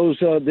 he goes,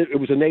 it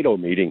was a NATO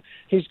meeting.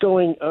 He's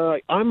going, I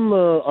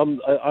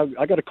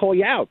got to call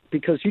you out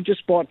because you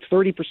just bought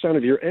 30%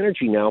 of your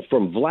energy now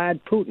from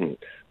Vlad Putin.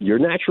 Your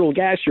natural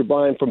gas you're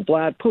buying from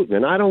Vlad Putin,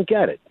 and I don't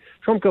get it.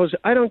 Trump goes,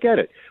 I don't get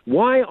it.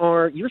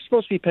 You're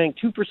supposed to be paying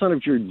 2%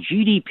 of your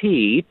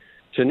GDP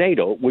to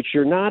NATO, which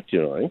you're not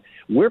doing.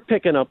 We're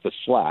picking up the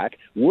slack.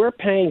 We're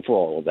paying for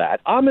all of that.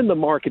 I'm in the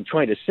market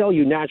trying to sell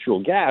you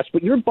natural gas,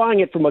 but you're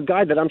buying it from a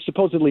guy that I'm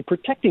supposedly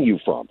protecting you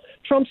from.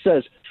 Trump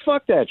says,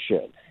 fuck that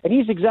shit. And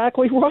he's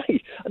exactly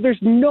right. There's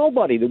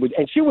nobody that would,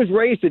 and she was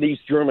raised in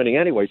East Germany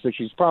anyway, so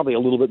she's probably a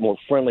little bit more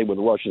friendly with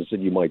Russians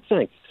than you might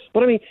think.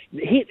 But I mean,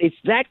 it's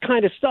that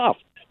kind of stuff.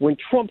 When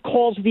Trump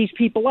calls these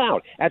people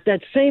out at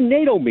that same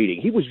NATO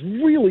meeting, he was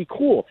really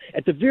cool.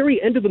 At the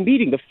very end of the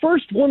meeting, the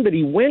first one that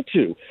he went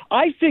to,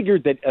 I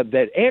figured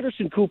that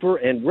Anderson Cooper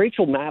and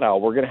Rachel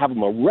Maddow were going to have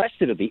him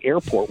arrested at the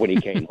airport when he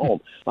came home.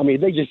 I mean,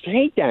 they just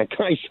hate that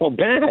guy so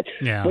bad.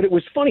 Yeah. But it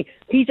was funny.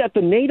 He's at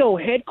the NATO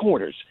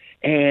headquarters,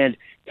 and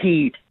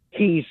his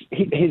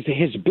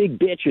big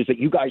bitch is that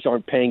you guys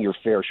aren't paying your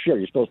fair share.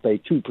 You're supposed to pay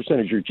 2%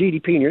 of your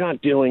GDP, and you're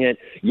not doing it.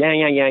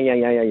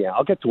 Yeah.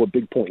 I'll get to a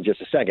big point in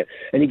just a second.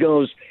 And he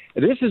goes,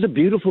 this is a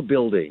beautiful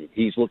building.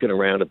 He's looking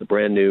around at the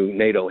brand new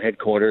NATO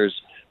headquarters,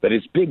 but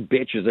his big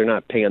bitch is they're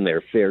not paying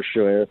their fair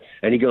share.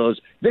 And he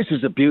goes, this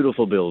is a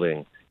beautiful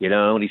building.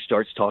 And he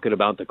starts talking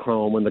about the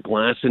chrome and the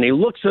glass, and he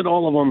looks at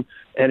all of them,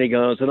 and he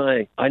goes,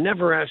 and I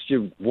never asked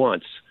you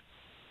once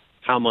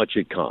how much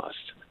it cost.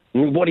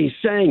 What he's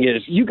saying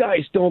is, you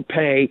guys don't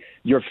pay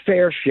your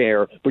fair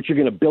share, but you're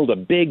going to build a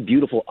big,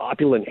 beautiful,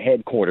 opulent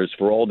headquarters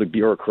for all the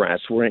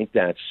bureaucrats who ain't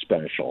that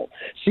special.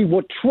 See,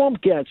 what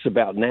Trump gets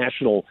about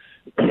national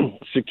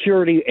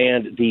security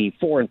and the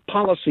foreign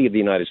policy of the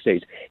United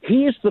States,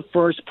 he is the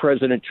first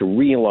president to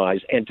realize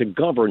and to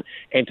govern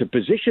and to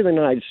position the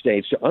United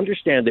States to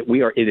understand that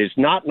it is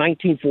not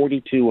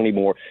 1942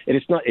 anymore.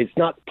 It's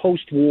not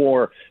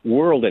post-war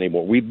world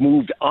anymore. We've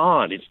moved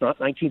on. It's not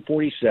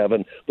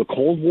 1947. The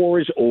Cold War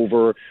is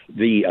over.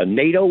 The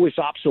NATO is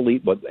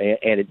obsolete,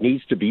 and it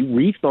needs to be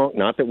rethought.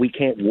 Not that we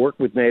can't work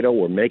with NATO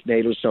or make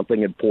NATO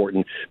something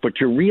important, but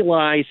to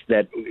realize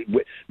that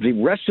the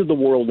rest of the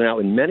world now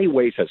in many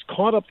ways has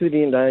caught up to the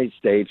United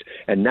States,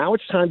 and now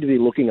it's time to be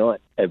looking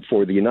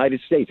for the United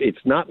States. It's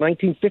not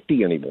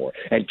 1950 anymore,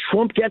 and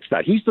Trump gets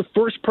that. He's the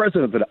first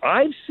president that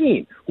I've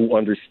seen who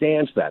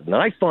understands that, and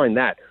I find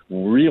that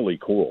really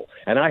cool.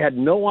 And I had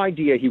no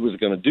idea he was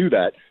going to do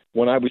that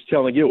when I was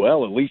telling you,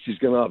 well, at least he's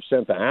going to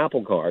upset the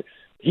Apple Cart.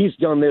 He's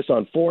done this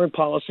on foreign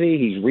policy.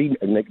 He's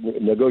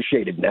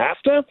renegotiated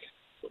NAFTA.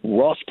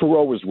 Ross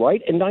Perot was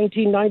right in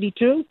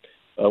 1992.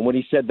 When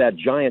he said that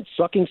giant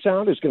sucking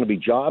sound is going to be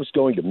jobs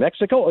going to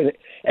Mexico.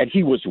 And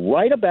he was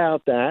right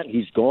about that.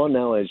 He's gone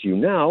now, as you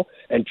know.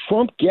 And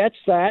Trump gets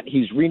that.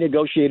 He's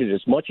renegotiated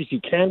as much as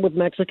he can with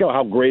Mexico.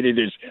 How great it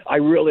is, I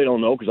really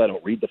don't know because I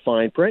don't read the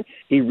fine print.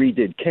 He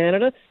redid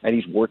Canada, and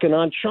he's working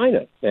on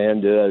China.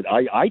 And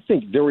I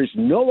think there is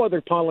no other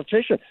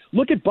politician.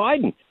 Look at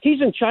Biden. He's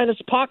in China's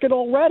pocket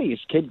already. His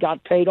kid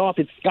got paid off.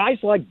 It's guys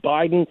like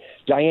Biden,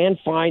 Dianne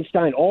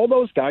Feinstein, all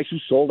those guys who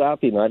sold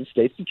out the United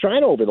States to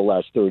China over the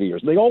last 30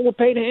 years. They all were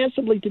paid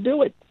handsomely to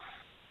do it.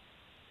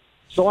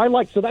 So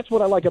that's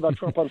what I like about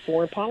Trump on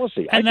foreign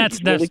policy. And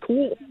that's really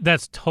cool.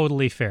 That's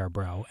totally fair,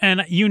 bro.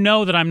 And you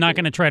know that I'm not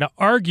going to try to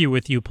argue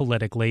with you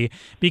politically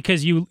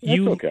because you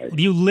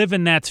live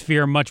in that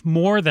sphere much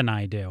more than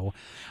I do.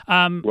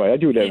 Right, I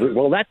do it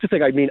well, that's the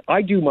thing. I mean,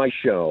 I do my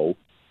show,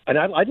 and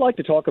I'd like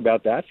to talk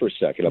about that for a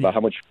second, about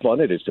how much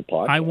fun it is to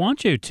podcast. I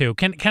want you to.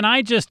 Can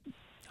I just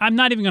 – I'm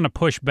not even going to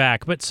push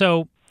back, but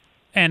so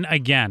 – and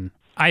again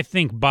 – I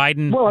think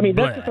Biden. Well, I mean,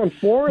 that's just on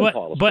foreign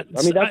policy. But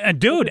I mean,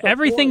 dude,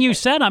 everything you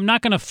said, I'm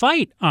not going to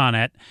fight on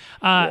it.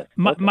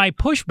 My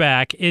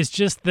pushback is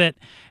just that,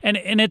 and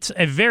it's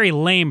a very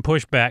lame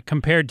pushback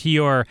compared to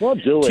your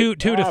 2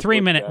 to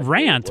 3 minute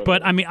rant.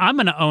 But I mean, I'm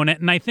going to own it,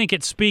 and I think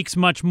it speaks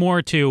much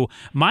more to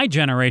my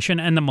generation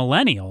and the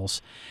millennials.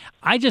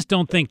 I just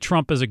don't think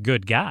Trump is a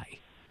good guy.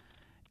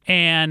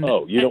 And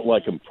you don't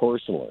like him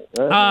personally?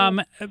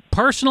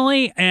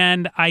 Personally,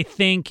 and I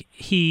think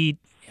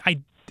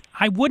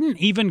I wouldn't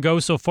even go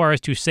so far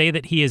as to say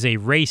that he is a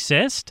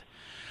racist,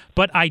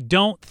 but I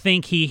don't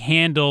think he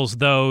handles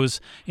those,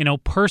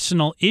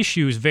 personal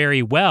issues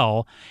very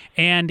well,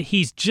 and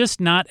he's just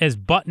not as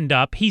buttoned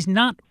up. He's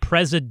not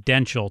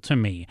presidential to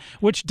me,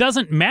 which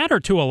doesn't matter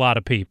to a lot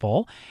of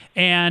people.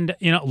 And,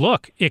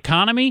 look,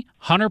 economy,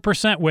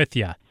 100% with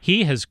you.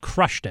 He has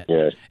crushed it.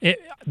 Yes.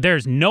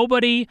 There's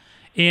nobody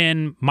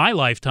in my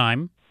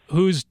lifetime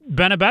who's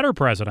been a better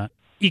president.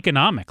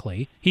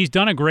 Economically, he's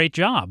done a great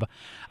job.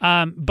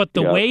 But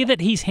the way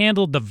that he's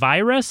handled the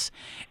virus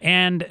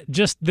and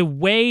just the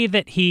way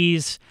that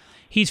he's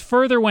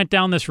further went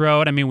down this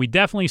road. I mean, we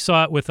definitely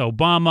saw it with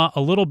Obama,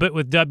 a little bit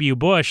with W.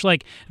 Bush.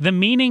 Like, the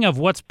meaning of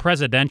what's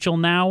presidential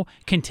now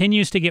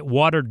continues to get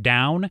watered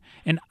down,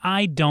 and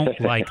I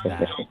don't like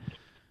that.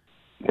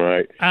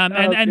 Right.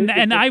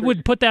 And I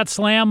would put that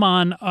slam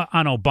on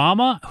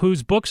Obama,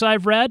 whose books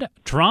I've read,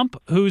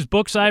 Trump, whose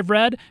books I've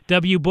read,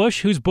 W.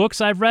 Bush, whose books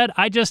I've read.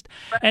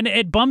 And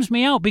it bums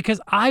me out because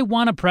I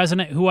want a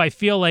president who I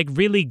feel like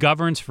really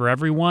governs for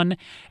everyone,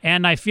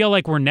 and I feel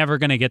like we're never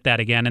going to get that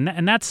again,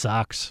 and that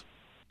sucks.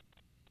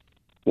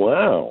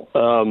 Wow.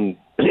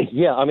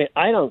 Yeah, I mean,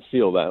 I don't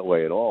feel that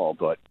way at all,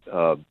 but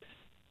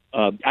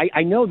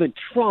I know that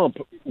Trump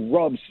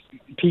rubs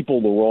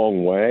people the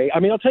wrong way. I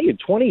mean, I'll tell you,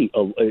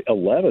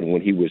 2011,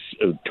 when he was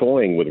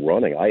toying with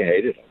running, I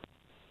hated him.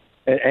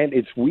 And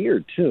it's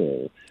weird,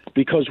 too,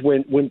 because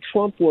when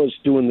Trump was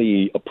doing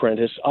The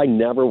Apprentice, I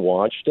never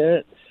watched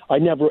it.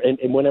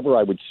 And whenever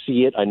I would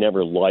see it, I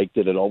never liked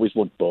it. It always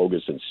looked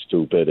bogus and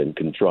stupid and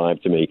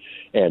contrived to me.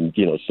 And,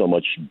 so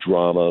much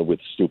drama with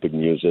stupid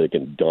music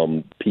and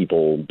dumb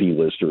people,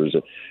 B-listers.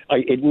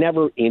 It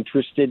never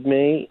interested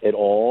me at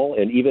all.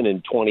 And even in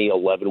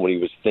 2011, when he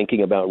was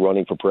thinking about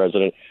running for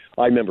president,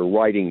 I remember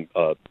writing,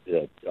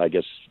 I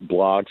guess,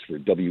 blogs for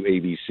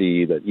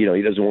WABC that,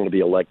 he doesn't want to be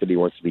elected. He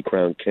wants to be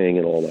crowned king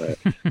and all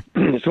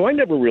that. So I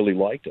never really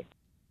liked him.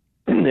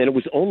 And it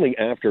was only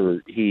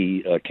after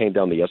he came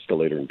down the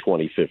escalator in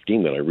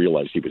 2015 that I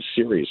realized he was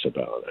serious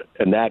about it.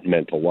 And that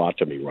meant a lot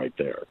to me right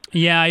there.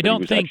 Yeah, I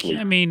don't think,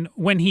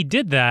 when he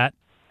did that,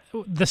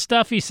 the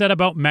stuff he said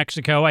about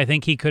Mexico, I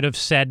think he could have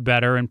said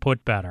better and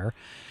put better.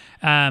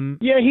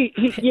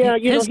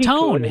 His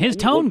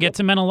tone gets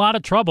him in a lot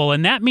of trouble,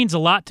 and that means a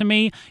lot to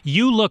me.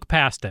 You look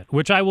past it,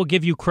 which I will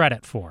give you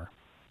credit for.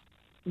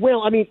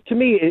 Well, I mean, to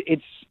me,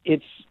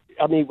 it's.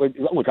 I mean,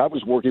 look, I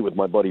was working with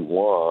my buddy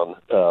Juan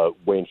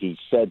when he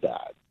said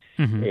that.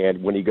 Mm-hmm.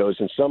 And when he goes,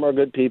 and some are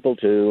good people,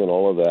 too, and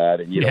all of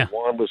that. And,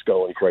 Juan was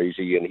going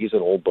crazy, and he's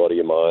an old buddy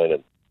of mine.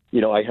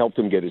 And, I helped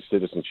him get his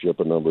citizenship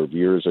a number of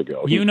years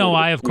ago.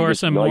 I, of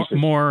course, am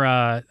more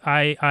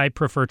I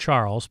prefer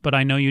Charles, but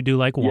I know you do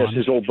like Juan. Yes,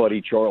 his old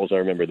buddy Charles. I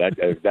remember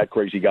that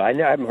crazy guy. I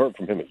haven't heard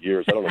from him in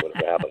years. I don't know what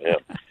happened to him.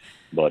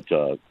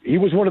 But he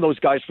was one of those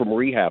guys from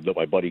rehab that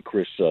my buddy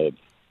Chris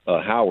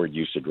Howard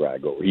used to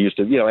drag over. He used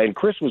to, and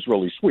Chris was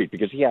really sweet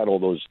because he had all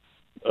those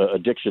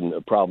addiction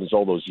problems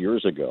all those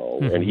years ago.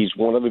 Mm-hmm. And he's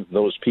one of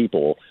those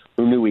people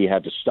who knew he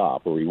had to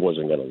stop or he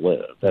wasn't going to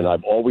live. And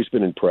I've always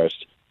been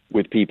impressed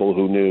with people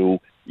who knew,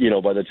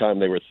 by the time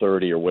they were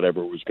 30 or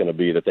whatever it was going to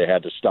be, that they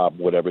had to stop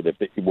whether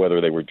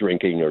they were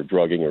drinking or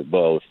drugging or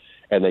both.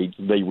 And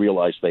they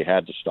realized they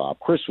had to stop.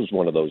 Chris was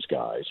one of those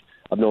guys.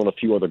 I've known a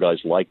few other guys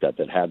like that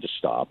had to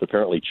stop.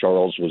 Apparently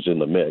Charles was in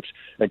the mix.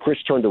 And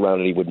Chris turned around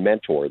and he would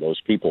mentor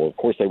those people. Of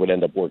course, they would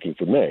end up working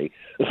for me.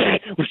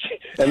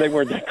 And they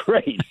weren't that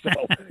great.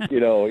 So,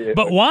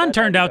 But Juan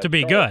turned out to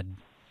be good.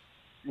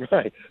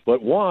 Right.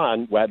 But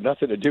Juan had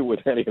nothing to do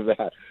with any of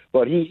that.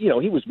 But he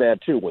was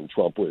mad, too, when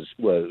Trump was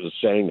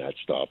saying that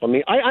stuff. I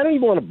mean, I don't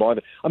even want to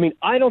bother. I mean,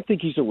 I don't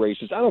think he's a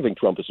racist. I don't think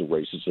Trump is a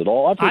racist at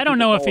all. I don't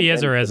know if he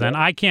is or isn't.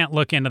 I can't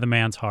look into the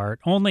man's heart.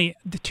 Only,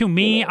 to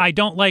me, I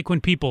don't like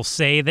when people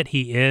say that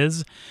he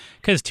is,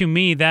 because to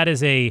me, that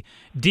is a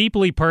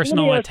deeply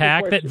personal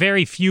attack that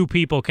very few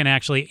people can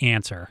actually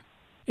answer.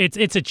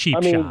 It's a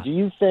cheap shot. Do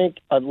you think,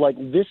 like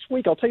this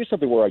week, I'll tell you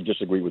something where I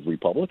disagree with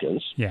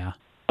Republicans. Yeah.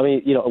 I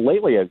mean,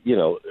 lately,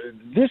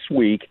 this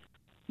week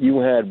you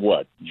had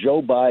what?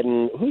 Joe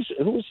Biden,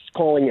 who's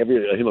calling him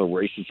a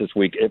racist this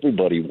week?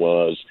 Everybody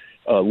was.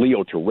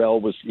 Leo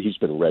Terrell he's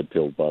been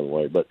red-pilled, by the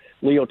way, but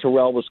Leo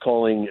Terrell was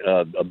calling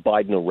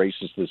Biden a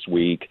racist this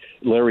week.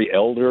 Larry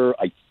Elder,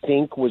 I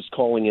think, was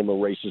calling him a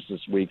racist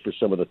this week for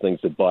some of the things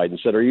that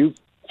Biden said. Are you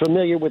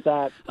familiar with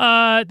that?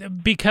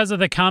 Because of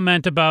the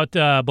comment about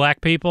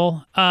black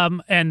people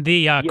and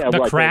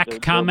the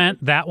crack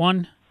comment, that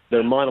one?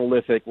 They're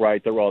monolithic,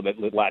 right? They're all that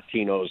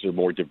Latinos are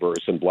more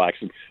diverse than blacks,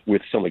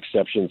 with some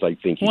exceptions, I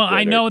think.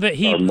 I know that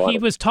he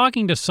was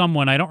talking to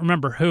someone, I don't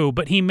remember who,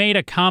 but he made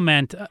a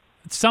comment.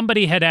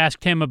 Somebody had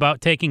asked him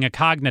about taking a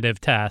cognitive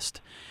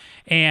test.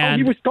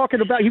 And he was talking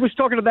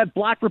to that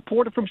black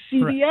reporter from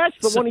CBS,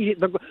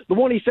 the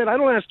one he said, "I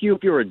don't ask you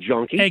if you're a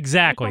junkie."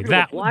 Exactly.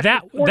 That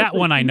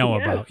one I know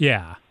about.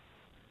 Yeah.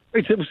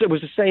 It was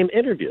the same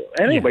interview.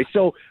 Anyway,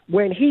 So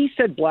when he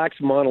said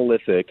blacks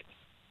monolithic,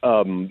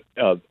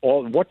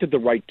 what did the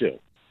right do?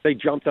 They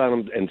jumped on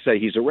him and say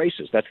he's a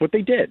racist. That's what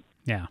they did.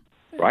 Yeah.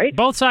 Right?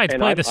 Both sides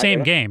play the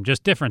same game,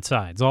 just different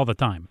sides all the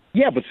time.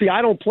 Yeah, but see,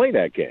 I don't play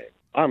that game.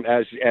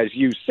 As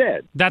you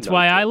said. That's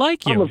why I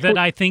like you,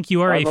 I think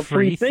you are a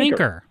free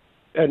thinker.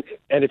 And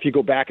if you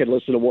go back and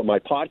listen to what my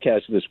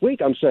podcast this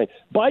week, I'm saying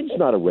Biden's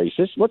not a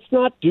racist. Let's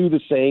not do the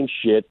same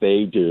shit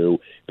they do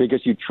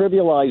because you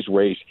trivialize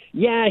race.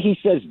 Yeah, he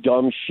says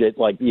dumb shit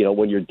like,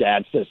 when your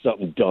dad says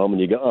something dumb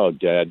and you go, "Oh,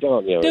 Dad,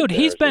 don't." Dude,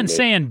 he's been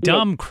saying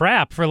dumb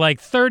crap for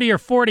like 30 or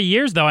 40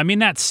 years, though. I mean,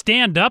 that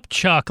stand up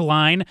Chuck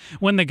line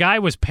when the guy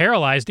was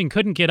paralyzed and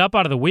couldn't get up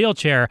out of the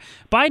wheelchair.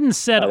 Biden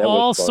said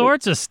all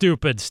sorts of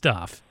stupid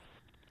stuff.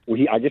 Well,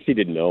 I guess he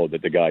didn't know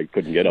that the guy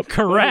couldn't get up.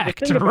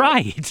 Correct,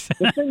 right.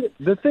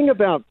 The thing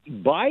about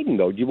Biden,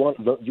 though,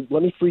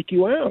 let me freak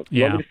you out.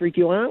 You want me to freak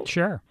you out?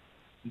 Sure.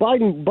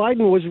 Biden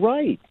was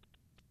right.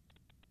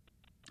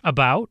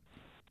 About?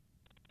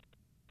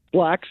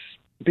 Blacks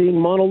being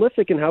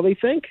monolithic in how they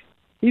think.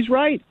 He's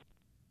right.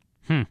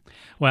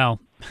 Well,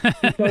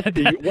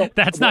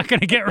 that's not going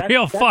to get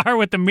real far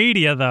with the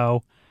media,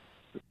 though.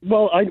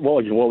 Well,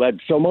 that's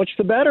so much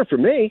the better for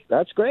me.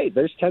 That's great.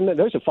 There's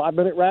a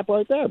 5-minute wrap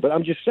right there. But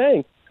I'm just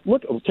saying,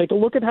 take a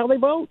look at how they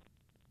vote.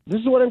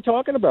 This is what I'm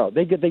talking about.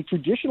 They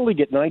traditionally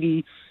get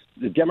 90.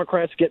 The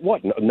Democrats get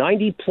what,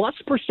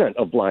 90+%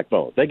 of black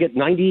vote. They get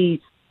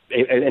 90,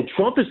 and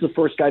Trump is the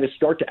first guy to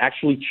start to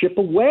actually chip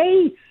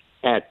away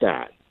at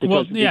that.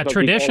 Because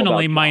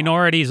traditionally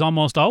minorities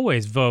almost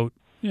always vote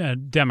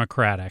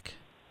Democratic.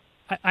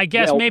 I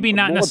guess maybe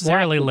not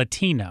necessarily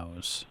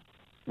Latinos.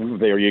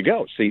 There you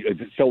go. See,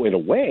 so in a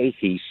way,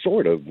 he's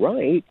sort of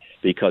right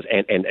because,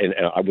 and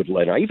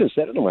I even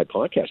said it on my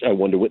podcast. I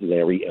wonder what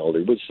Larry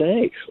Elder would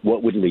say.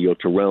 What would Leo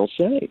Terrell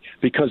say?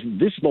 Because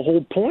this is the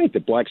whole point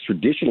that blacks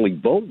traditionally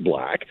vote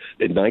black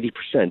at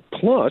 90%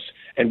 plus.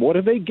 And what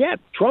do they get?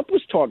 Trump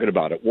was talking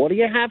about it. What do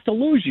you have to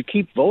lose? You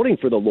keep voting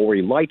for the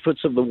Lori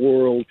Lightfoots of the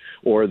world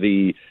or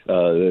the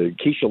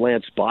Keisha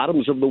Lance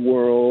Bottoms of the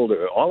world,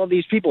 or all of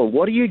these people. And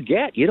what do you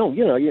get?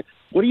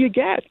 What do you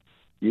get?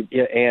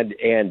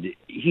 And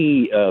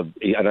he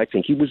and I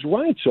think he was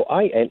right. So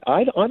I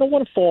don't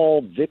want to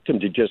fall victim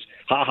to just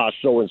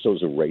so and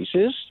so's a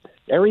racist.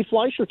 Ari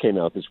Fleischer came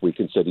out this week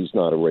and said he's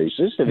not a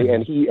racist,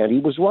 and he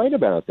was right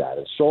about that,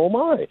 and so am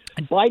I.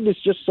 Biden is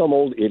just some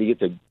old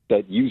idiot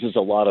that uses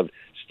a lot of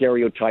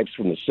stereotypes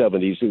from the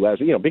 70s who has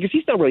because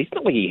he's not like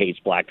he hates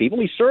black people.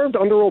 He served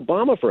under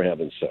Obama, for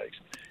heaven's sakes.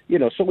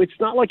 So it's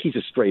not like he's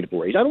a straight up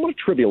race. I don't want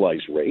to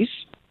trivialize race.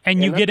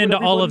 And you get into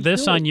all of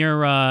this on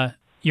your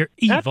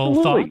evil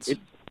Absolutely. Thoughts.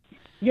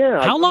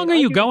 How long are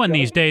you going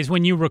these days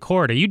when you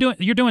record?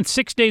 You're doing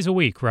 6 days a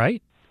week,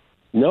 right?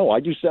 No, I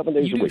do 7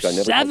 days a week.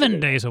 7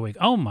 days a week.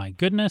 Oh my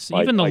goodness!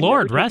 Even the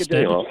Lord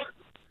rested.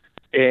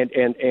 And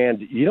let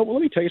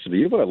me tell you something.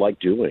 You know what I like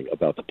doing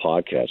about the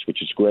podcast,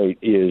 which is great,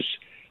 is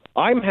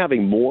I'm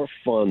having more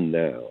fun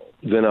now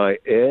than I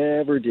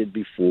ever did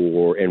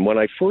before. And when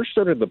I first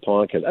started the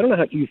podcast, I don't know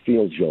how you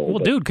feel, Joel. Well,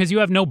 dude, because you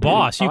have no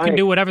boss, you can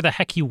do whatever the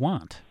heck you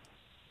want.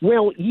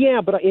 Well,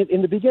 yeah, but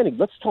in the beginning,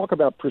 let's talk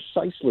about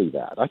precisely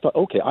that. I thought,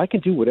 okay, I can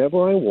do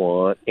whatever I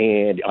want,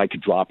 and I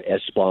could drop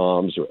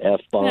S-bombs or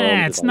F-bombs.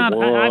 It's not.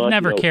 I've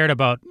never cared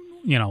about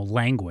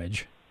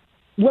language.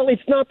 Well,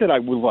 it's not that I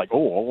was like,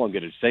 all I'm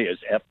going to say is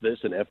F this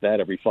and F that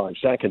every 5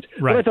 seconds.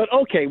 Right. But I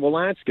thought, okay, well,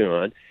 that's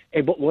good.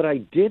 But what I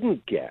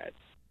didn't get,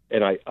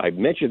 and I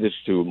mentioned this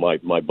to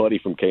my buddy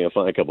from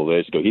KFI a couple of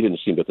days ago. He didn't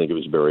seem to think it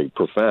was very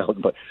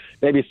profound, but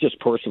maybe it's just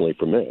personally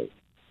for me.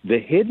 The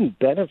hidden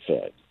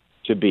benefit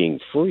to being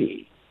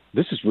free.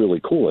 This is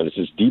really cool, and it's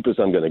as deep as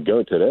I'm going to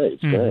go today.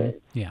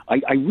 Yeah.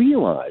 I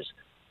realize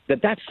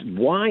that's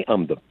why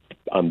I'm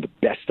the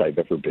best I've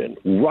ever been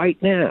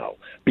right now,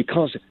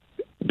 because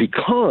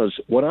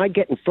when I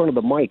get in front of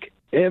the mic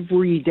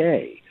every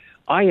day,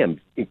 I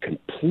am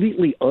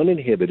completely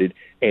uninhibited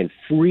and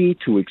free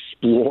to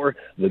explore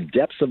the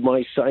depths of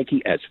my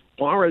psyche as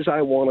far as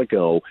I want to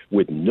go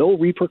with no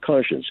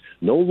repercussions.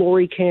 No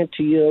Lori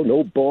Cantillo,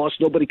 no boss,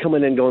 nobody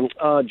coming in going,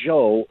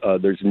 Joe,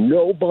 there's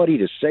nobody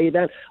to say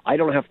that. I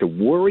don't have to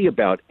worry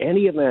about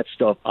any of that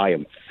stuff. I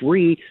am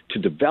free to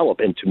develop.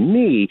 And to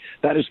me,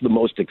 that is the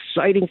most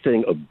exciting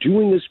thing of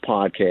doing this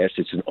podcast.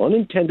 It's an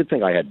unintended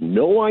thing. I had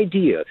no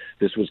idea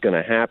this was going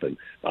to happen.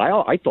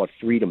 I thought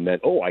freedom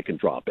meant, I can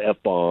drop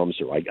F-bombs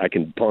or I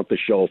can punt the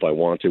show if I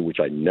want to, which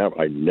I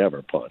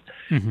never punt.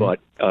 Mm-hmm. But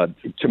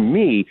to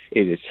me,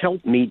 it has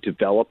helped me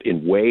develop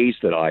in ways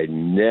that I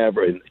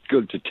never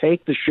to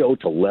take the show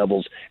to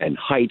levels and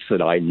heights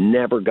that I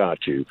never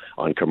got to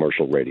on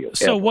commercial radio.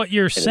 So what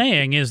you're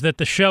saying is that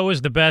the show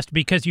is the best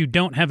because you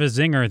don't have a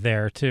zinger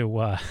there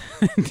to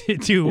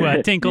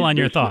tinkle on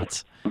your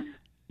thoughts.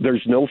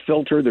 There's no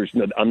filter.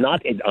 I'm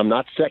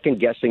not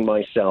second guessing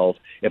myself.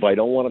 If I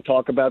don't want to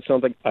talk about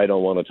something, I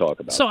don't want to talk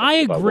about it. So I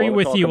agree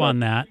with you on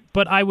that,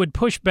 but I would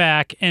push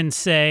back and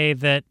say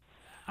that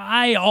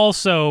I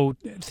also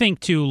think,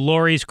 to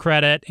Lori's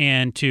credit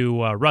and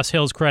to Russ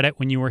Hill's credit,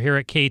 when you were here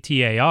at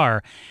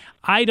KTAR,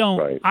 I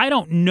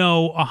don't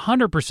know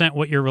 100%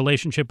 what your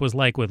relationship was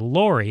like with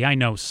Lori. I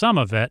know some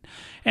of it,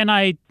 and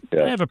I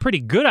have a pretty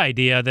good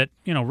idea that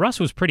Russ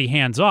was pretty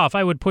hands off.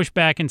 I would push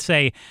back and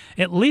say,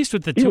 at least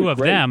with the two of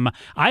them,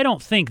 I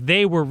don't think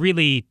they were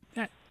really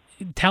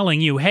telling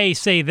you, hey,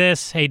 say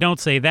this, hey, don't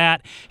say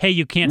that, hey,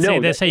 you can't say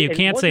this, hey, you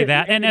can't say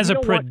that. And as a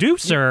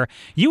producer,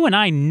 you and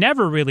I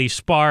never really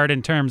sparred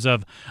in terms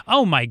of,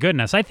 oh my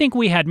goodness, I think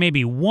we had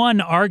maybe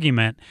one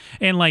argument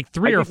in like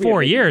 3 or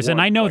 4 years,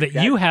 and I know that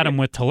you had them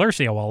with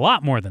Talercio a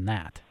lot more than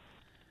that.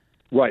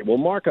 Right. Well,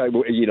 Mark, I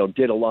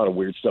did a lot of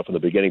weird stuff in the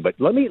beginning, but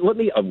let me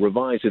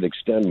revise and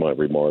extend my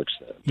remarks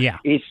then. Yeah.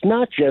 It's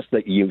not just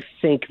that you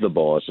think the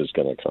boss is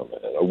going to come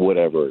in or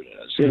whatever it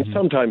is. Mm-hmm. And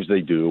sometimes they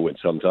do and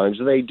sometimes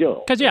they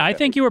don't. Because, I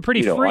think you were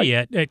pretty free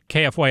at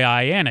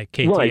KFYI and at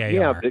KTAR. Right,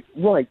 yeah,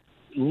 right.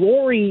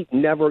 Lori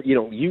never,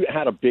 you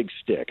had a big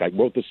stick. I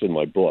wrote this in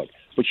my book,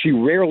 but she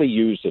rarely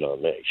used it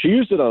on me. She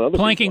used it on other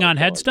Planking people. on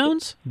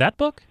Headstones? That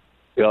book?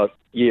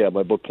 Yeah,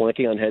 my book,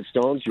 Planking on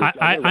Headstones.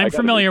 I'm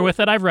familiar with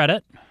it. I've read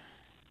it.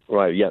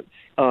 Right. Yeah.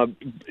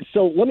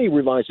 So let me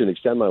revise and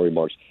extend my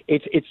remarks.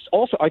 It's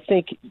also, I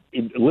think,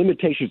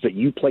 limitations that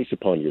you place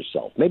upon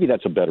yourself. Maybe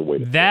that's a better way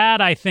to put it.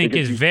 That, I think,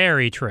 is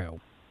very true.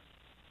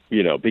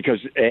 Because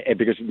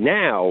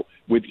now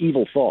with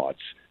Evil Thoughts,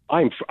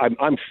 I'm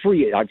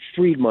free. I've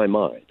freed my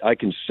mind. I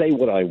can say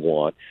what I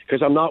want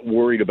because I'm not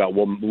worried about,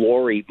 well,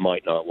 Lori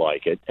might not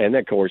like it, and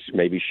of course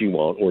maybe she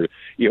won't, or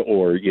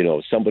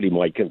somebody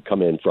might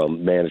come in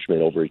from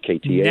management over at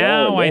KTAL.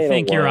 Now I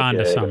think you're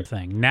onto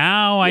something.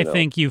 Now I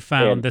think you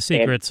found the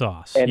secret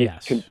sauce. And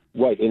yes,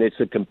 right, and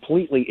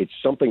it's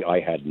something I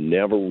had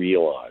never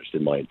realized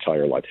in my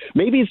entire life.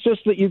 Maybe it's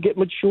just that you get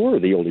mature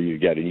the older you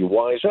get and you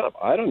wise up.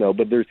 I don't know,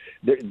 but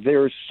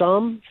there's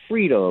some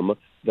freedom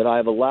that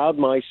I've allowed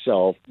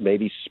myself,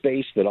 maybe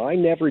space that I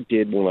never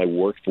did when I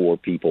worked for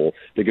people,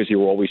 because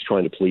you're always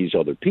trying to please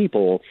other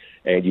people,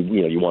 and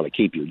you want to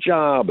keep your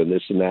job and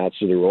this and that,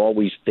 so they're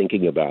always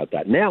thinking about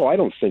that. Now I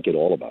don't think at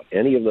all about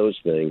any of those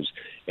things,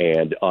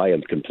 and I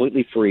am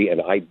completely free, and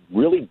I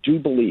really do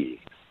believe,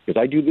 because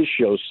I do this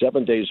show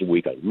 7 days a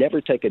week, I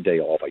never take a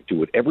day off, I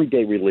do it every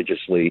day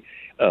religiously,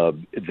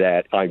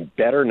 that I'm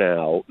better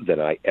now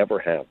than I ever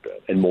have been,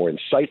 and more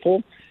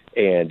insightful,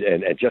 and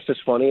just as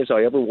funny as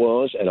I ever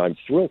was, and I'm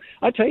thrilled.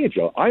 I tell you,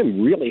 Joe,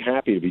 I'm really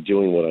happy to be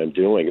doing what I'm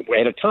doing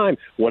at a time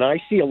when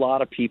I see a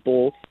lot of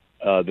people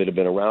that have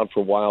been around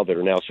for a while that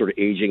are now sort of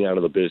aging out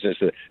of the business.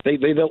 They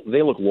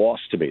look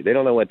lost to me. They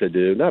don't know what to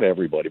do. Not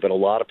everybody, but a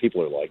lot of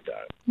people are like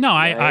that. No,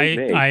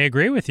 I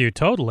agree with you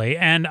totally,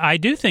 and I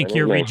do think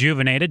you're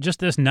rejuvenated. Just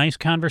this nice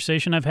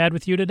conversation I've had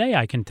with you today,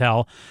 I can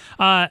tell.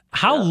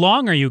 How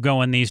long are you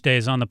going these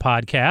days on the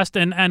podcast?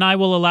 And I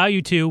will allow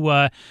you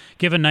to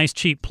give a nice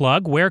cheap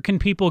plug. Where can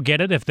people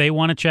get it if they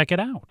want to check it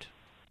out?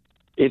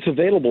 It's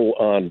available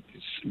on,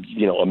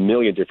 a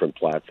million different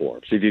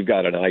platforms. If you've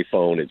got an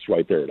iPhone, it's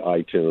right there at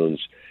iTunes.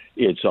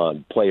 It's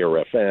on Player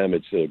FM.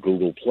 It's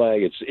Google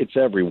Play. It's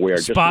everywhere.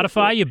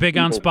 Spotify? You big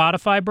on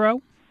Spotify,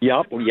 bro?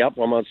 Yep.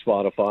 I'm on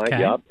Spotify. Okay.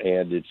 Yep,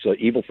 and it's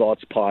Evil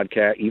Thoughts podcast.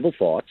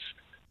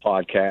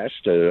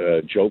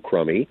 Joe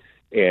Crummy,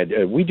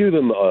 and we do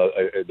them.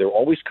 They're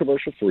always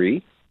commercial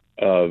free.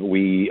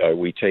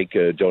 We take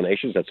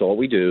donations. That's all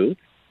we do.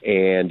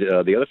 And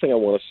the other thing I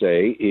want to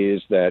say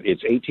is that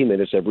it's 18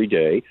 minutes every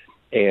day,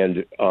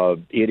 and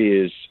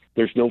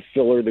there's no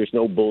filler, there's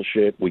no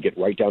bullshit. We get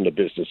right down to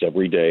business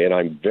every day, and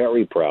I'm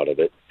very proud of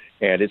it.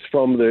 And it's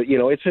from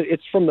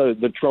it's from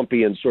the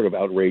Trumpian sort of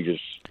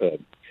outrageous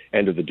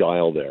end of the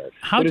dial there.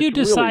 How do you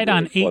decide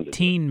on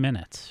 18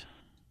 minutes?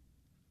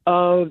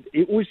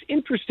 It was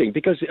interesting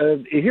because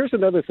here's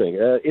another thing.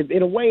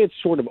 In a way, it's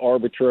sort of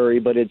arbitrary,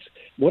 but it's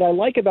what I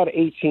like about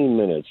 18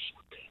 minutes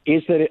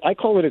is that I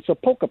call it's a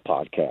polka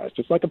podcast.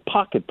 It's like a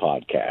pocket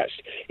podcast.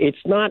 It's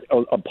not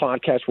a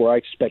podcast where I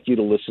expect you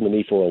to listen to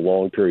me for a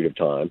long period of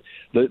time.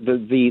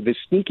 The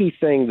sneaky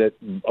thing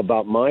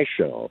about my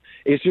show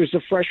is there's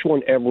a fresh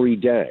one every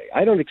day.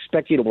 I don't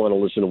expect you to want to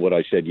listen to what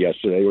I said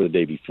yesterday or the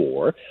day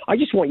before. I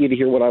just want you to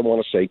hear what I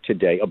want to say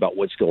today about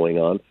what's going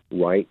on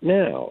right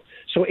now.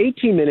 So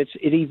 18 minutes,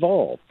 it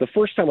evolved. The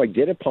first time I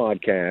did a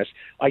podcast,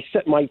 I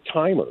set my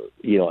timer.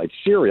 At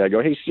Siri, I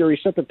go, hey, Siri,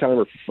 set the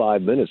timer for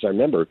 5 minutes. I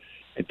remember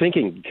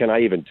thinking, can I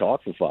even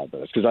talk for 5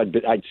 minutes? Because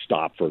I'd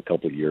stopped for a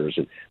couple of years,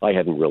 and I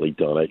hadn't really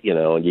done it,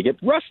 and you get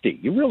rusty.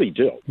 You really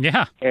do.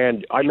 Yeah.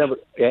 And I remember,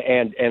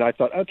 and I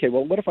thought, okay,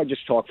 well, what if I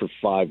just talk for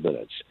 5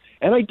 minutes?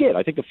 And I did.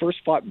 I think the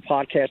first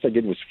podcast I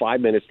did was 5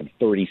 minutes and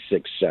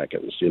 36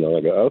 seconds. I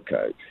go,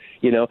 okay.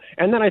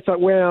 And then I thought,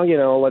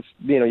 well, let's,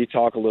 you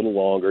talk a little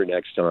longer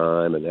next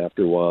time. And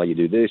after a while, you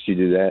do this, you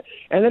do that.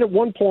 And then at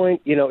one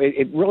point,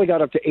 it really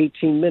got up to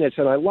 18 minutes.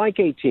 And I like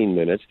 18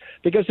 minutes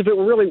because if it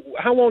were really,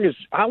 how long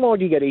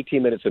do you get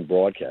 18 minutes in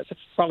broadcast?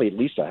 It's probably at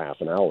least a half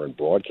an hour in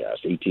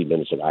broadcast, 18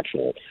 minutes of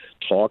actual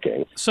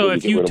talking. So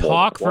if you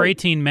talk for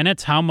 18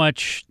 minutes, how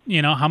much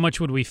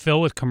would we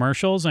fill with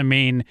commercials? I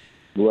mean,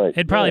 right.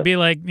 It'd probably be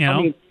like,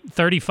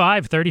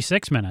 35,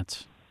 36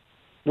 minutes.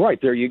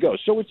 Right. There you go.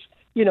 So it's,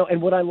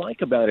 and what I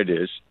like about it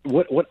is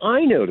what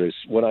I notice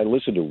when I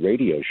listen to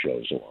radio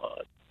shows a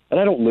lot, and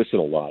I don't listen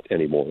a lot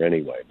anymore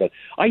anyway, but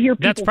I hear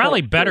people. That's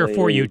probably better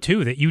for you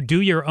too, that you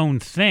do your own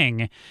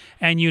thing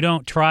and you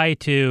don't try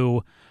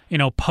to,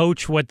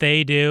 poach what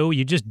they do.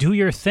 You just do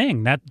your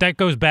thing. That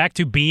goes back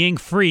to being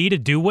free to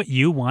do what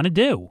you want to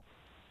do.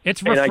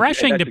 It's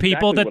refreshing to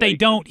people that they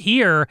don't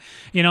hear,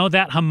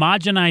 that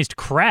homogenized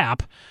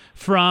crap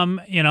from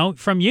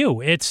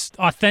you. It's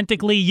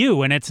authentically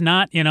you, and it's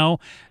not,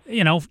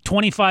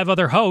 25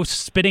 other hosts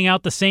spitting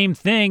out the same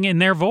thing in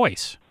their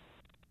voice.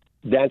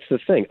 That's the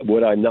thing.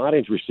 What I'm not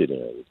interested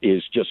in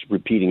is just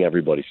repeating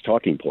everybody's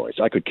talking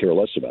points. I could care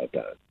less about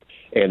that.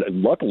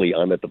 And luckily,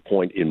 I'm at the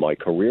point in my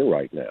career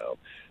right now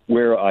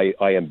where I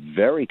am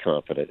very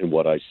confident in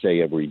what I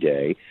say every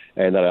day,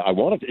 and that I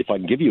want to, if I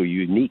can give you a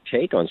unique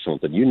take on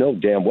something,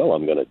 damn well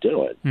I'm going to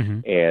do it.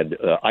 Mm-hmm. And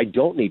I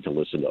don't need to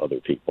listen to other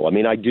people. I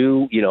mean, I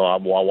do,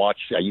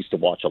 I used to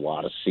watch a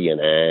lot of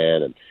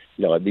CNN and,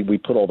 we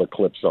put all the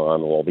clips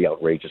on, all the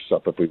outrageous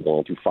stuff if we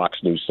want to. Fox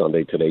News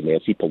Sunday today,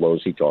 Nancy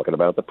Pelosi talking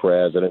about the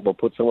president. We'll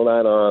put some of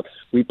that on.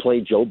 We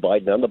play Joe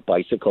Biden on the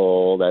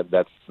bicycle.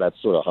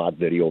 That's sort of hot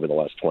video over the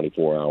last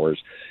 24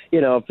 hours.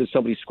 If there's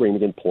somebody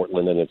screaming in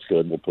Portland and it's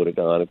good, we'll put it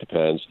on. It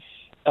depends.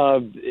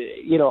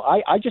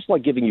 I just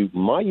like giving you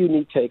my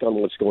unique take on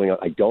what's going on.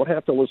 I don't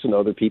have to listen to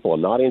other people.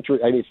 I'm not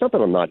interested. I mean, it's not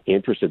that I'm not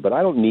interested, but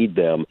I don't need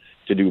them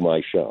to do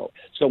my show.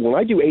 So when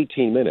I do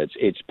 18 minutes,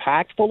 it's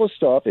packed full of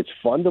stuff. It's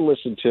fun to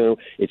listen to.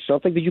 It's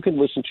something that you can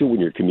listen to when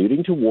you're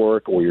commuting to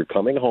work or you're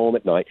coming home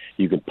at night.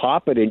 You can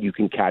pop it in. You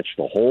can catch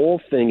the whole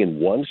thing in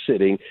one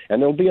sitting,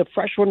 and there'll be a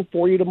fresh one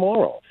for you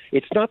tomorrow.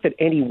 It's not that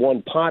any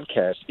one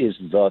podcast is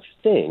the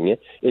thing.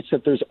 It's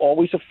that there's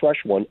always a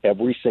fresh one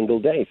every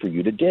single day for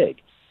you to dig.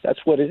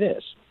 That's what it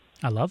is.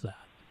 I love that.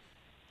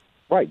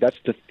 Right, that's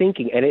the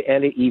thinking, and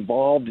it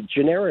evolved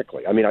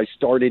generically. I mean, I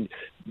started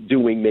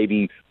doing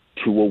maybe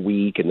 2 a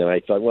week, and then I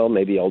thought, well,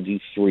 maybe I'll do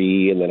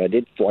 3, and then I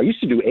did 4. I used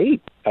to do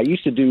 8. I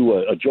used to do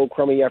a Joe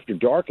Crummy After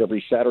Dark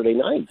every Saturday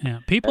night. Yeah,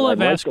 people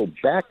have asked. Go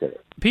back there.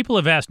 People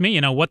have asked me,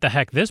 what the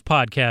heck this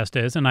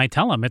podcast is, and I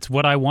tell them it's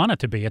what I want it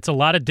to be. It's a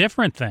lot of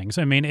different things.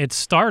 I mean, it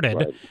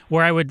started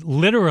where I would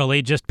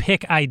literally just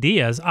pick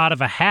ideas out of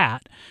a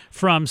hat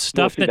from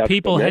stuff that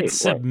people had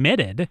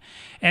submitted,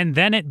 and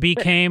then it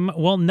became,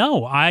 well,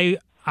 no, I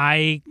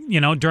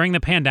during the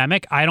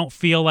pandemic, I don't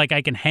feel like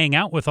I can hang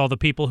out with all the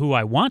people who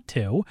I want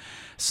to.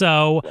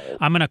 So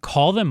I'm going to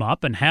call them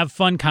up and have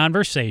fun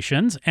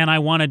conversations. And I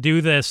want to do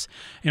this,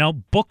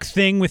 book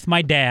thing with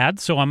my dad.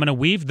 So I'm going to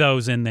weave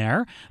those in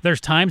there.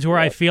 There's times where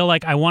I feel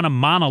like I want a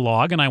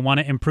monologue and I want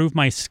to improve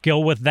my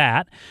skill with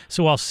that.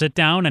 So I'll sit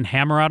down and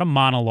hammer out a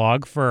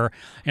monologue for,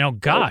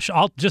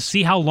 I'll just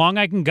see how long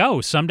I can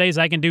go. Some days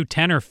I can do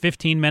 10 or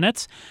 15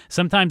 minutes.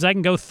 Sometimes I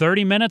can go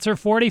 30 minutes or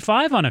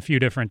 45 on a few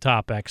different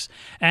topics.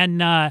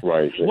 And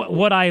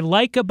what I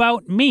like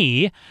about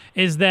me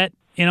is that,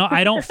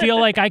 I don't feel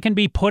like I can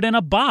be put in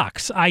a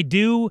box. I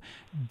do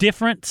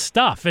different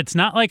stuff. It's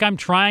not like I'm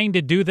trying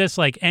to do this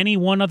like any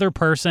one other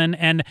person.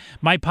 And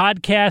my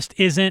podcast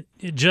isn't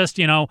just,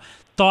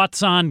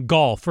 thoughts on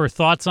golf or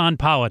thoughts on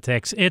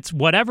politics. It's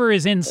whatever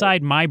is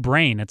inside my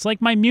brain. It's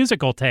like my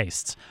musical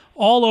tastes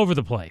all over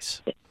the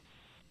place.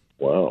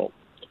 Wow.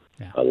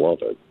 Yeah. I love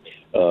it.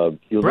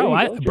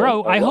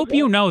 I hope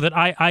you know that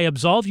I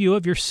absolve you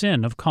of your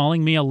sin of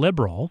calling me a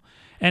liberal,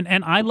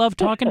 and I love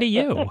talking to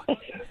you.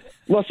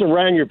 Must have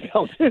rang your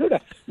bell, dude.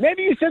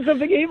 Maybe you said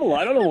something evil.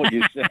 I don't know what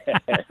you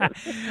said.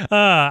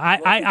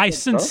 I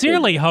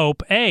sincerely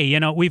hope,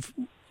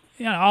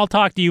 I'll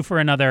talk to you for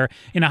another,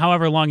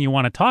 however long you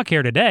want to talk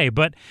here today.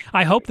 But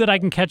I hope that I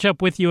can catch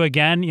up with you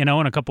again, in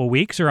a couple of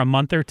weeks or a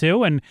month or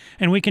two, and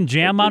we can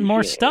jam on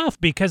more stuff,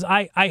 because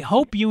I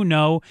hope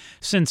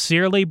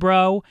sincerely,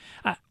 bro,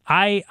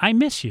 I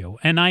miss you,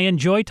 and I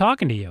enjoy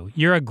talking to you.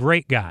 You're a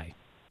great guy.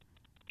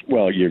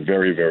 Well, you're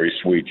very, very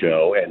sweet,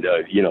 Joe. And,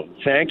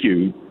 thank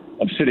you.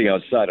 I'm sitting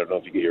outside. I don't know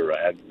if you can hear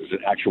it. There's an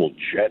actual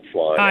jet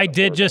flying. I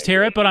did just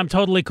hear it, but I'm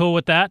totally cool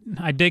with that.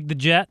 I dig the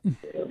jet.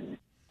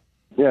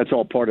 Yeah, it's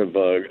all part of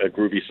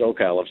Groovy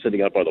SoCal. I'm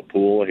sitting out by the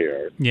pool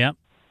here. Yeah.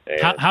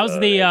 How's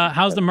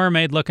the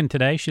mermaid looking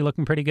today? She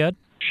looking pretty good?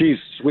 She's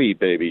sweet,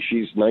 baby.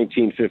 She's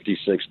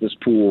 1956. This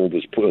pool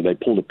they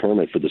pulled a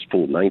permit for this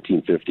pool in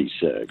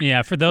 1956.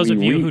 Yeah, for those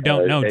of you who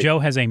don't know, Joe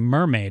has a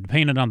mermaid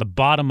painted on the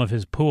bottom of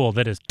his pool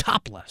that is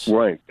topless.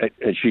 Right,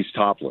 and she's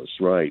topless,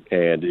 right.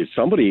 And if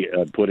somebody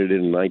put it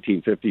in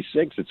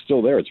 1956, it's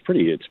still there. It's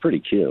pretty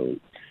cute.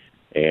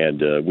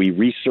 And we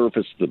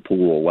resurfaced the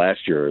pool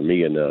last year,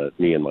 me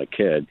and my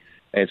kid,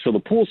 and so the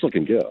pool's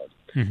looking good.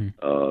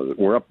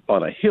 Mm-hmm. We're up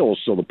on a hill,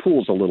 so the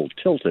pool's a little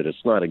tilted.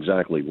 It's not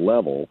exactly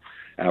level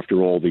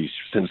after all these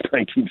since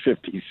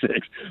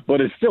 1956,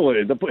 but it's still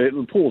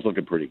the pool's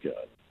looking pretty good.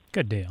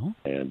 Good deal.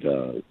 And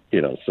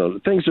so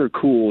things are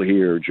cool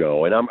here,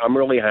 Joe. And I'm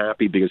really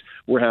happy because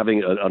we're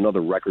having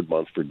another record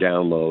month for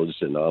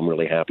downloads, and I'm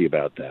really happy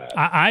about that.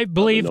 I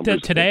believe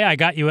that today I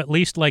got you at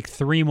least like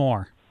 3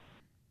 more.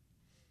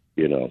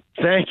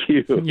 Thank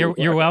you.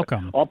 You're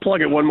welcome. I'll plug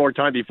it one more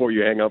time before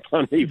you hang up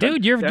on me.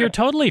 Dude, you're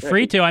totally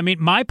free to. I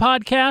mean, my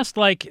podcast,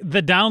 like,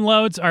 the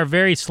downloads are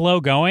very slow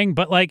going,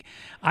 but like,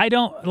 I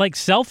don't, like,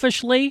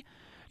 selfishly,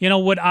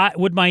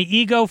 would my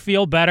ego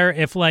feel better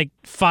if like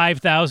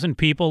 5,000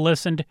 people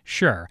listened?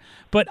 Sure.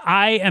 But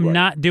I am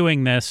not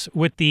doing this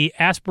with the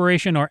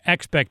aspiration or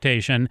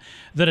expectation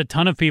that a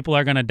ton of people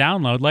are going to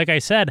download. Like I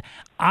said,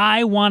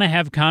 I want to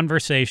have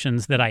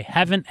conversations that I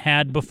haven't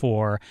had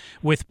before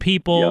with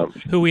people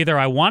who either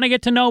I want to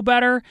get to know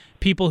better,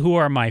 people who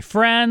are my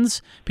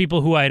friends,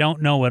 people who I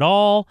don't know at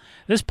all.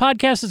 This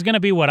podcast is going to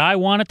be what I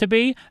want it to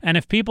be. And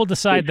if people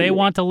decide they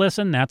want to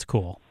listen, that's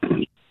cool.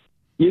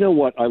 You know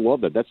what? I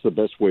love that. That's the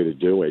best way to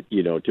do it,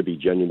 to be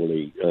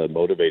genuinely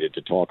motivated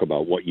to talk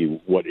about what is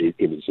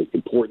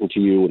important to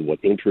you and what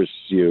interests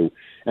you.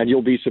 And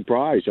you'll be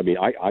surprised. I mean,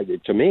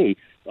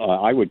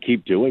 I would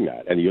keep doing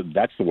that. And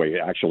that's the way,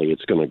 actually,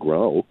 it's going to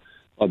grow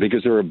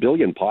because there are a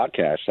billion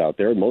podcasts out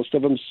there. And most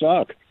of them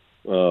suck.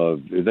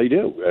 They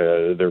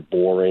do. They're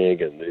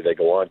boring, and they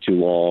go on too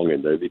long,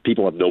 and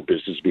people have no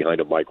business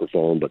behind a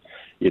microphone, but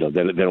they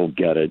don't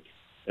get it.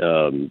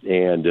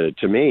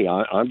 To me,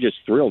 I'm just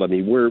thrilled. I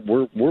mean,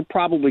 we're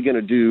probably going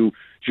to do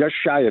just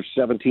shy of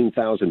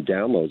 17,000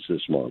 downloads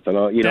this month, and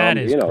that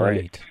is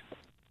great.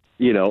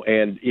 And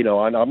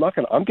I'm not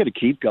going. I'm going to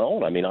keep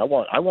going. I mean, I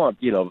want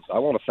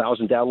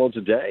 1,000 downloads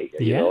a day.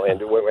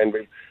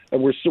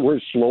 And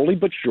we're slowly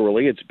but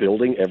surely, it's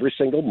building every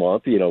single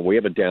month. We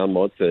have a down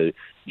month.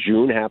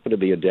 June happened to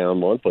be a down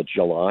month, but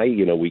July,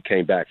 we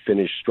came back,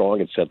 finished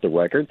strong, and set the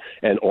record.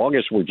 And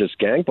August, we're just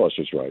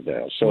gangbusters right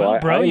now. So, well,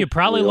 bro, you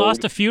probably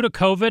lost a few to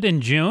COVID in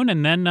June,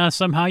 and then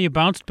somehow you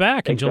bounced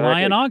back in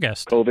July and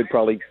August. COVID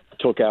probably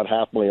took out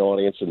half my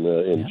audience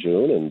in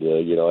June, and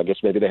I guess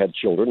maybe they had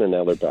children, and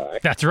now they're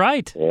back. That's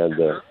right. And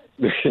the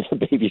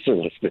babies are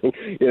listening.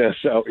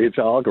 So it's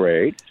all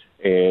great.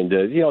 And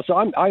so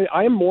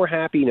I am more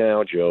happy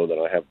now, Joe, than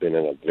I have been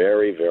in a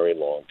very, very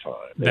long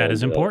time. That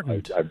is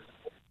important.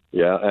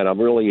 And I'm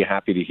really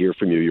happy to hear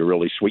from you. You're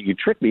really sweet. You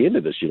tricked me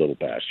into this, you little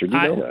bastard. You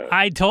know that.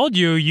 I told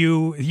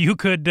you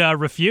could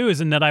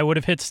refuse, and that I would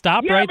have hit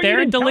stop right there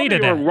and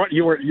deleted it.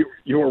 You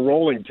were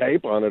rolling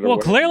tape on it. Well,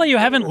 clearly you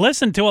haven't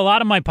listened to a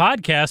lot of my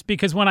podcasts,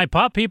 because when I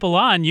pop people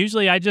on,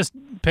 usually I just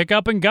pick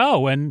up and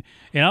go, and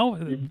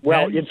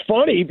Well, it's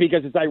funny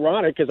because it's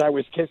ironic, because I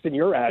was kissing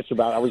your ass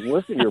I was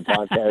listening to your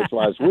podcast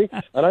last week,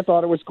 and I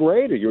thought it was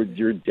great.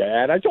 Your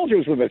dad. I told you it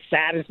was one of the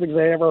saddest things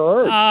I ever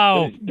heard.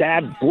 Oh, his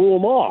dad blew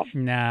him off.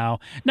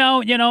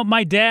 No,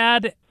 my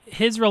dad,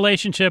 his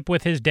relationship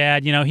with his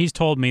dad, he's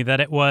told me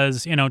that it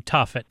was,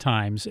 tough at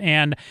times.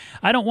 And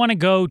I don't want to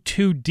go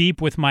too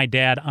deep with my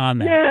dad on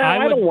that. Yeah,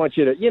 I don't want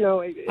you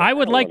to, I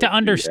would like to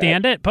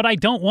understand it, but I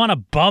don't want to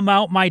bum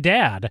out my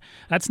dad.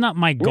 That's not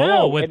my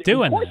goal with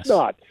doing this. Of course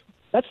not.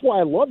 That's why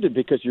I loved it,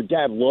 because your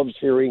dad loves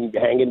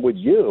hanging with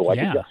you.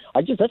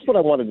 That's what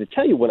I wanted to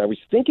tell you when I was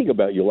thinking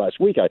about you last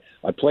week.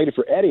 I played it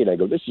for Eddie, and I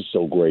go, this is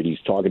so great. He's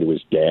talking to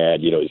his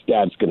dad. His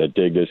dad's going to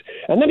dig this.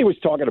 And then he was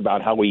talking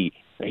about how he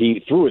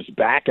threw his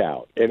back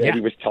out, and he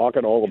was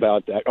talking all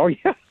about that. Oh,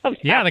 yeah.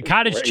 Yeah, the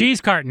cottage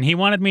cheese carton. He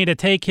wanted me to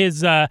take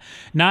his,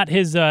 not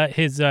his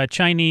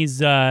Chinese,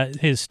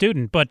 his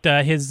student, but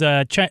his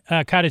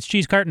cottage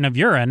cheese carton of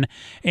urine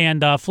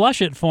and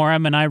flush it for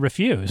him, and I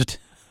refused.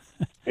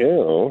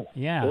 Ew.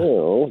 Yeah.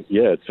 Ew.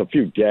 Yeah, it's a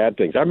few dad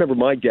things. I remember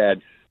my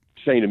dad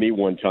saying to me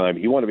one time,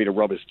 he wanted me to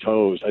rub his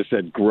toes. I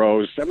said,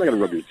 gross. I'm not going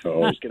to rub your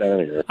toes. Get out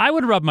of here. I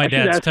would rub my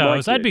dad's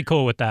toes. I'd be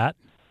cool with that.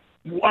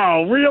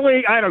 Wow,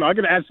 really? I don't know. I'm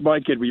going to ask my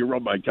kid, will you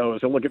rub my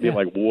toes? He'll look at me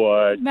like,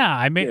 what? Nah,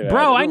 I mean,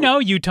 bro, I know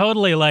you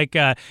totally,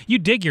 you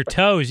dig your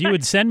toes. You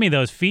would send me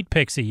those feet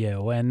pics of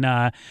you. And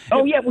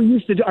we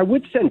used to do. I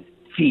would send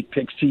feet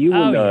pics to you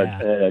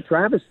and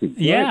Travesty.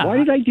 Yeah. Why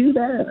did I do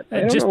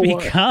that? Just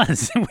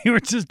because we were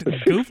just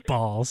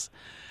goofballs.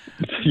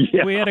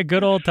 Yeah. We had a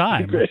good old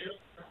time.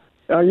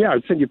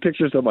 I'd send you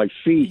pictures of my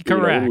feet.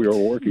 Correct. We were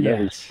working. Yes.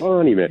 That was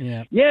funny,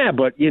 man. Yeah,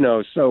 but,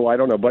 so I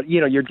don't know. But,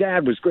 your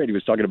dad was great. He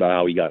was talking about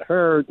how he got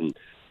hurt and,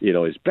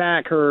 his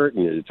back hurt,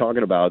 and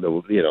talking about,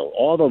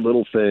 all the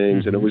little things.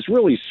 Mm-hmm. And it was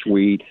really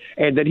sweet.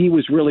 And that he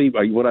was really,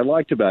 what I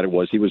liked about it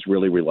was he was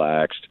really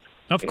relaxed.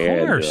 Of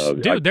course.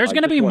 Dude, there's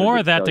going to be more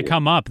of that to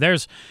come up.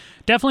 There's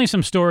definitely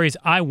some stories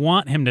I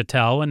want him to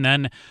tell. And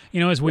then,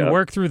 as we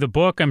work through the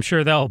book, I'm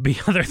sure there'll be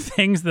other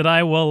things that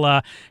I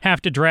will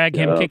have to drag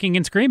him kicking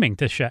and screaming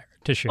to share.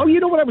 Oh, you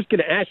know what I was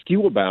going to ask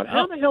you about?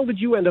 How the hell did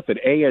you end up at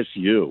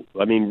ASU?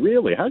 I mean,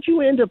 really, how'd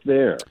you end up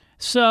there?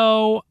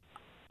 So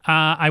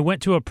I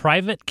went to a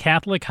private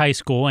Catholic high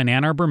school in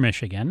Ann Arbor,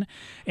 Michigan,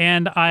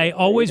 and I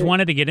always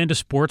wanted to get into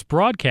sports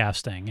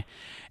broadcasting.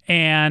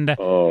 And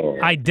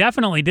I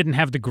definitely didn't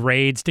have the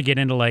grades to get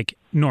into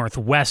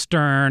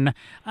Northwestern.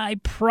 I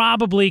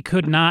probably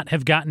could not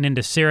have gotten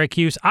into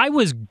Syracuse. I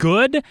was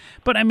good,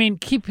 but I mean,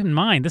 keep in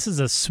mind, this is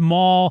a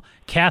small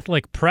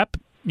Catholic prep,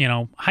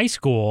 high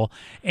school.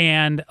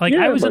 And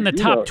I was in the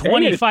top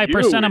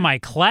 25% of my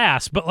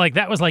class, but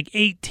that was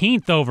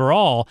 18th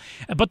overall.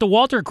 But the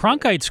Walter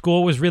Cronkite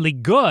School was really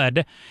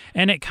good.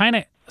 And it kind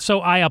of, so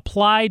I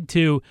applied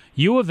to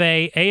U of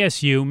A,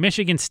 ASU,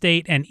 Michigan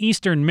State, and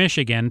Eastern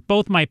Michigan,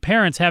 both my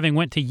parents having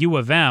went to U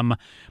of M.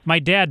 My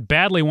dad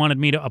badly wanted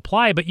me to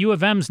apply, but U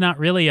of M's not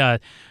really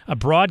a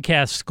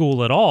broadcast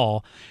school at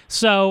all.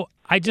 So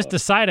I just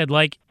decided,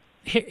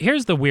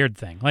 here's the weird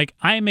thing.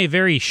 I am a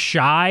very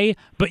shy,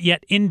 but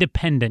yet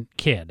independent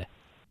kid.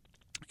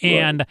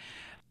 And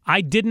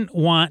I didn't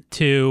want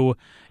to,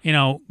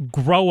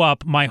 grow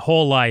up my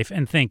whole life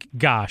and think,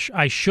 gosh,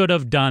 I should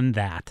have done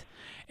that.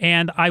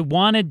 And I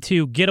wanted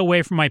to get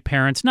away from my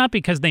parents, not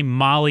because they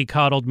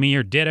mollycoddled me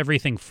or did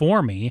everything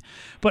for me,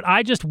 but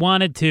I just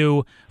wanted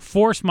to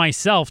force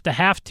myself to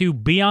have to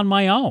be on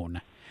my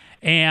own.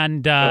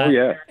 And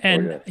I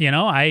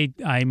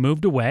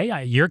moved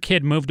away. Your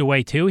kid moved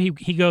away too.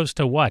 He goes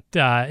to what?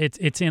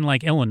 It's in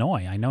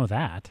Illinois. I know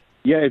that.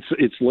 Yeah,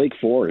 it's Lake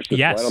Forest.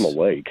 It's right on the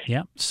lake.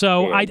 Yeah.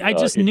 So I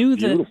just knew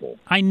that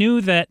I knew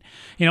that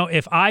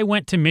if I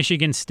went to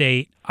Michigan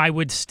State, I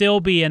would still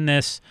be in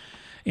this,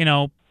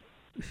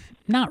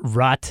 not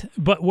rut,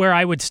 but where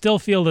I would still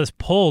feel this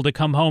pull to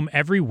come home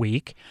every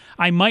week.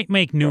 I might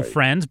make new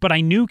friends, but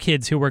I knew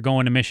kids who were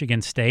going to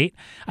Michigan State.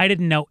 I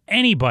didn't know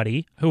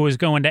anybody who was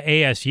going to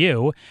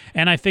ASU,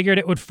 and I figured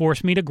it would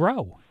force me to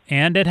grow,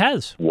 and it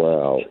has.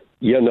 Wow.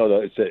 Yeah, no,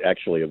 it's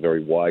actually a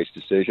very wise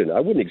decision. I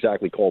wouldn't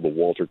exactly call the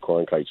Walter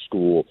Cronkite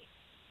School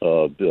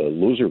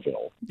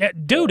Loserville.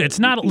 Dude, it's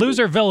not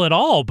Loserville at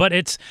all, but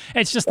it's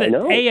just that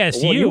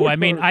ASU. I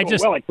mean, I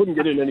couldn't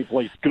get in any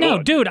place good.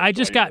 No, dude, I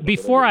just got,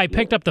 before I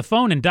picked up the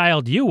phone and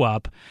dialed you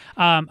up,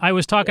 I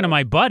was talking to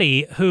my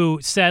buddy who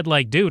said,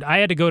 like, dude, I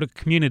had to go to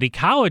community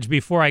college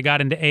before I got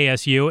into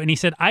ASU, and he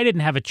said I didn't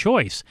have a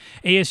choice.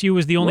 ASU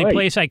was the only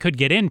place I could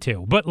get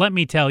into. But let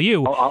me tell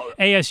you,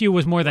 ASU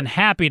was more than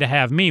happy to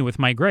have me with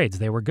my grades.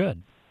 They were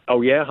good. Oh,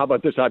 yeah? How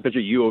about this? I bet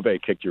U of A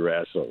kicked your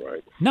ass, all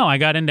right. No, I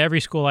got into every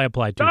school I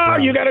applied to. Oh, bro.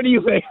 You got into U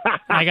of A.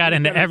 I got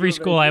into every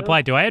school I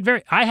applied to. I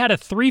had a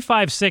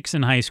 3.56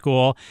 in high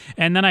school,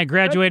 and then I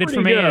graduated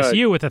from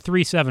ASU with a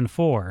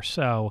 3.74.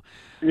 So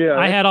yeah,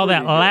 I had all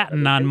that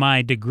Latin on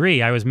my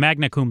degree. I was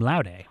magna cum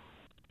laude.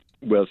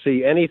 Well,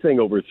 see, anything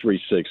over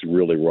 3.6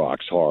 really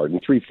rocks hard,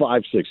 and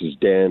 3.56 is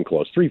damn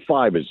close.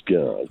 3.5 is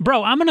good.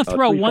 Bro, I'm going to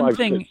throw one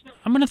thing.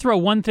 I'm going to throw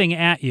one thing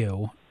at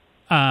you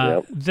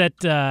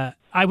that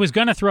I was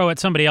going to throw at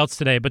somebody else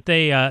today, but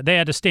they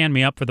had to stand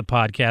me up for the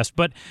podcast.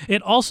 But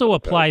it also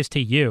applies to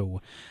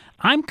you.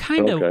 I'm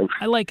kind of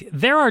like,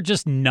 there are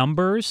just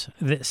numbers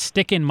that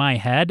stick in my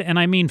head, and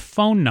I mean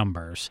phone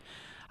numbers.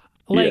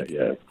 Like,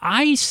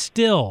 I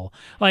still,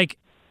 like,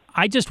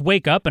 I just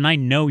wake up and I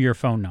know your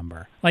phone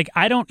number. Like,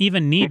 I don't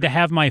even need to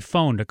have my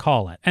phone to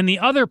call it. And the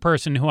other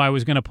person who I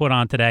was going to put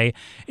on today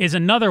is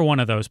another one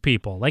of those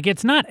people. Like,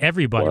 it's not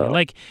everybody. Wow.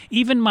 Like,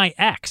 even my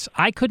ex,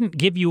 I couldn't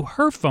give you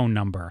her phone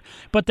number.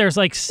 But there's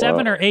like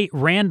 7 or 8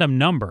 random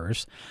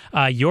numbers.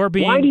 Why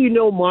do you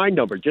know my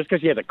number? Just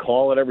because you had to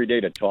call it every day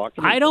to talk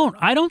to me? I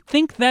don't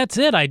think that's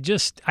it. I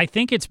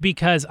think it's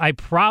because I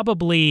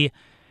probably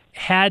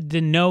had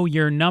to know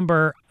your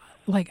number.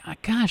 Like,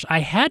 gosh, I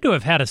had to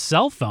have had a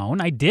cell phone.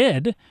 I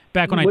did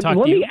back when I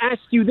talked to you. Let me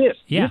ask you this.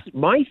 Yeah.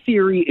 My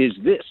theory is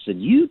this,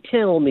 and you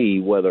tell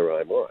me whether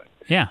I'm right.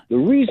 Yeah. The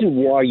reason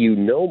why you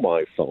know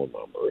my phone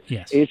number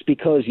is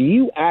because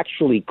you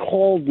actually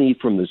called me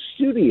from the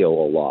studio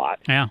a lot,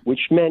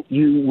 which meant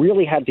you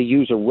really had to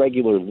use a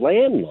regular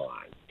landline.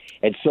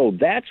 And so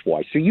that's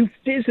why. So you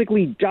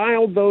physically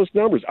dialed those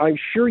numbers. I'm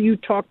sure you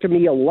talked to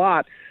me a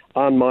lot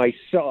on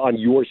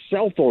your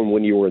cell phone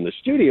when you were in the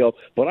studio,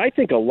 but I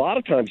think a lot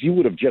of times you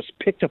would have just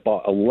picked up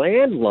a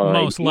landline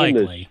most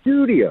likely in the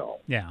studio.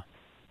 Yeah.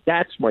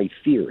 That's my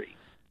theory.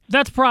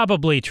 That's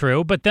probably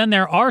true, but then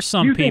there are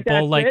some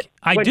people like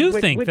I do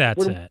think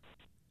that's it.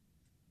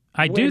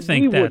 I do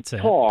think that's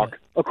it.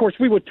 Of course,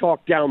 we would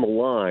talk down the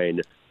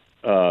line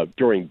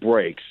during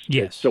breaks.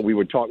 Yes. So we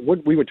would talk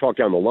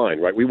down the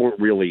line, right? We weren't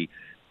really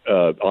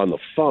on the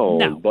phone.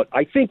 No. But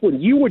I think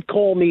when you would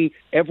call me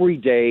every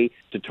day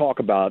to talk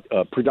about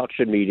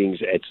production meetings,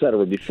 et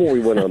cetera, before we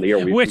went on the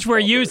air. Which were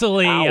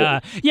usually,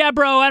 yeah,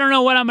 bro, I don't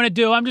know what I'm going to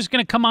do. I'm just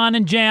going to come on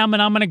and jam,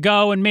 and I'm going to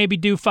go and maybe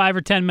do 5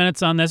 or 10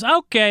 minutes on this.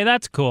 Okay,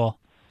 that's cool.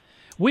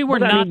 We were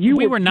not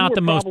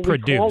the most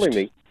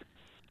produced.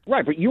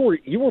 Right, but you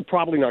were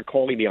probably not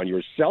calling me on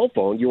your cell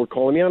phone. You were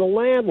calling me on a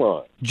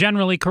landline.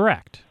 Generally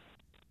correct.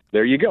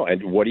 There you go.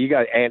 And what do you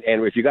got? And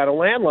if you got a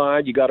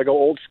landline, you got to go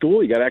old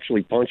school. You got to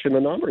actually punch in the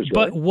numbers.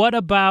 But right? What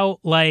about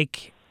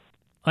like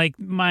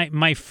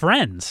my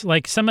friends?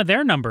 Like some of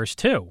their numbers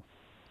too.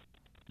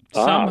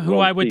 Some who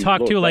I would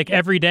talk to like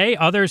every day.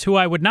 Others who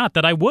I would not.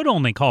 That I would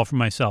only call from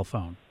my cell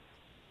phone.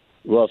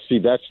 Well, see,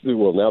 now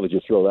that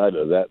you throw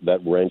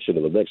that wrench into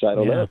the mix, I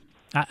don't know.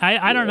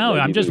 I don't know.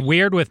 I'm just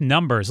weird with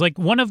numbers. Like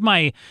one of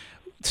my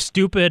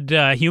stupid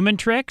human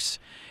tricks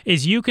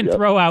is you can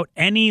throw out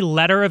any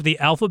letter of the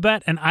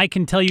alphabet and I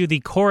can tell you the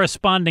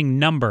corresponding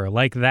number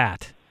like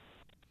that.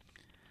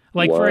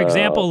 Like, for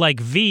example, like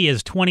V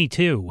is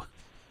 22.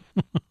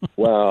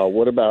 Wow.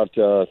 What about,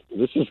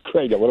 this is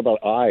great. What about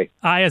I?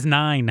 I is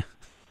 9.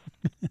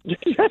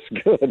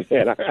 That's good,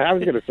 man. I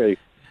was going to say,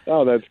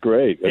 oh, that's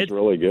great. That's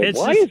really good.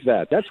 Why is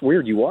that? That's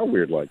weird. You are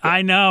weird like that.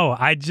 I know.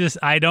 I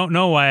don't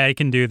know why I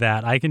can do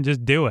that. I can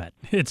just do it.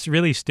 It's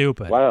really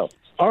stupid. Wow.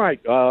 All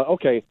right.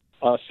 Okay.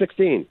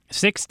 16.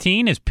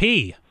 16 is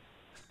P.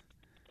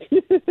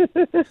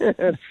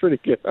 That's pretty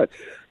good.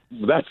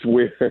 That's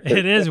weird.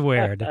 It is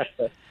weird.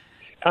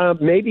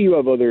 Maybe you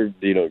have other,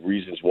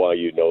 reasons why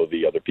you know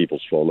the other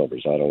people's phone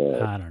numbers. I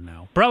don't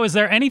know. Bro, is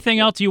there anything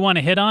else you want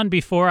to hit on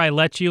before I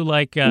let you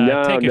take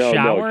a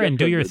shower and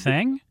do your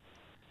thing?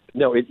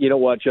 No, you know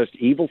what? Just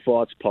Evil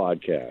Thoughts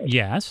Podcast.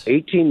 Yes.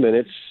 18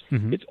 minutes.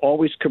 Mm-hmm. It's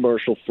always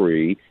commercial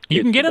free.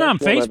 You can get it on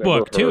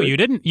Facebook too. You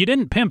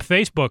didn't pimp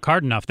Facebook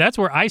hard enough. That's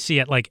where I see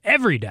it like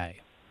every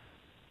day.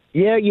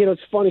 Yeah,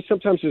 it's funny.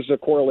 Sometimes there's a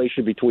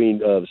correlation between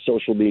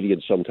social media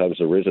and sometimes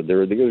there isn't.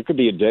 There could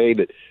be a day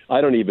that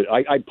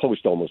I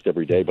post almost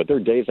every day, but there are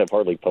days I've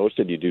hardly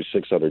posted. You do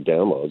 600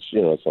 downloads.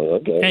 It's like,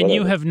 okay. And whatever.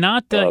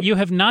 you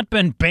have not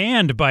been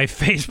banned by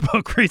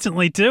Facebook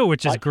recently too,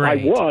 which is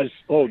great. I was.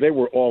 Oh, they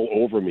were all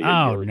over me a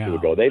year or two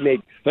ago.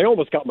 They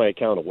almost got my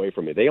account away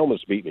from me. They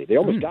almost beat me. They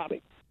almost got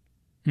me.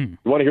 You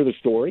want to hear the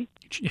story?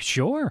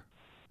 Sure.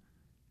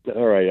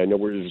 All right, I know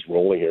we're just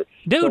rolling here.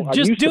 Dude, So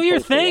just do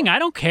your thing. I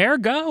don't care.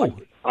 Go.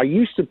 I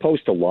used to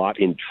post a lot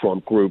in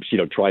Trump groups,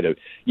 try to,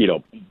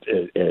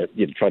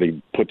 try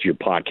to put your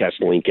podcast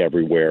link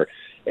everywhere.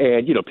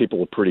 And, people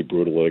were pretty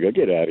brutal. They go,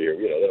 get out of here.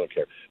 They don't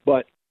care.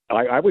 But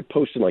I would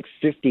post in like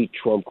 50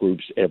 Trump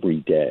groups every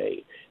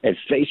day. And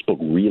Facebook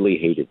really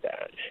hated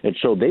that. And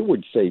so they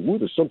would say, well,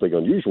 there's something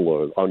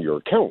unusual on your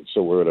account.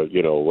 So we're going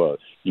to,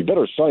 you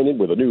better sign in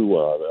with a new,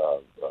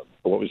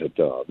 what was it?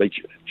 They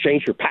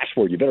changed your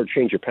password. You better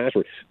change your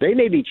password. They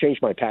made me change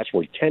my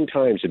password 10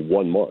 times in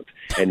 1 month.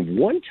 And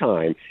one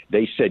time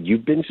they said,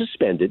 you've been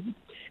suspended.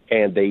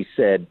 And they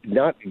said,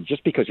 not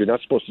just because you're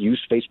not supposed to use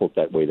Facebook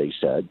that way, they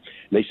said.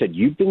 They said,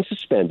 you've been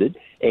suspended,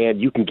 and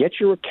you can get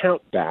your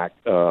account back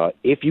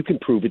if you can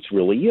prove it's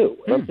really you.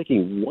 And I'm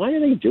thinking, why are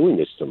they doing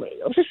this to me?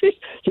 I'm just,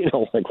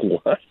 like,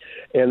 what?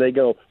 And they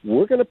go,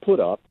 we're going to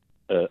put up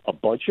a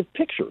bunch of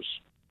pictures.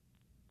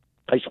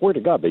 I swear to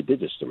God, they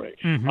did this to me.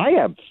 Mm-hmm. I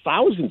have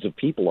thousands of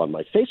people on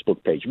my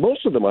Facebook page.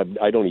 Most of them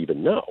I don't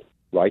even know,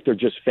 right? They're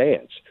just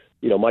fans.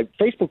 My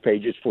Facebook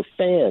page is for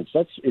fans.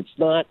 It's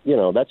not,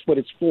 that's what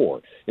it's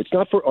for. It's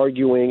not for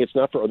arguing. It's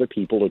not for other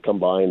people to come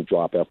by and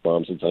drop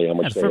F-bombs and tell you how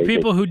much It's for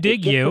people who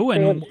dig you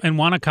and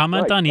want to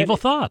comment on evil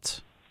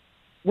thoughts.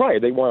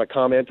 Right. They want to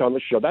comment on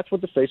the show. That's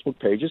what the Facebook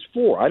page is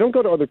for. I don't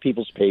go to other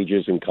people's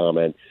pages and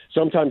comment.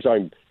 Sometimes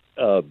I'm,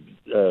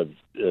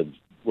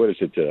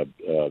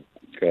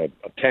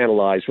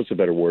 tantalized. What's a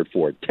better word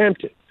for it?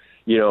 Tempted.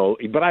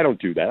 But I don't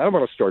do that. I don't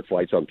want to start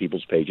fights on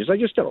people's pages. I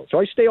just don't. So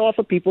I stay off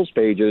of people's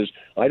pages.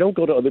 I don't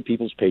go to other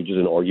people's pages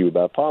and argue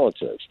about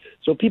politics.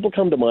 So if people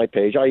come to my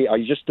page,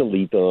 I just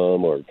delete them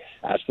or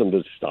ask them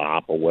to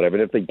stop or whatever.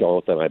 And if they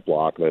don't, then I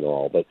block them and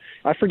all. But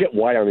I forget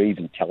why I'm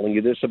even telling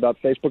you this about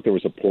Facebook. There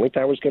was a point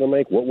I was going to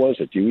make. What was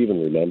it? Do you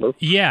even remember?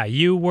 Yeah,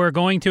 you were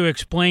going to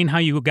explain how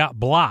you got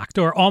blocked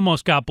or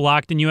almost got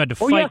blocked and you had to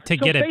fight to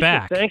get it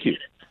back. Thank you.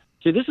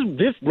 See, this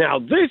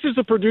is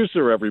a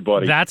producer,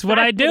 everybody. That's what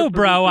I do,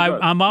 bro.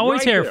 I'm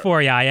always here for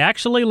you. I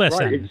actually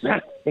listen.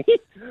 Right, exactly.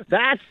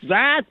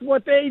 That's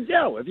what they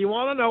do. If you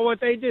want to know what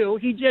they do,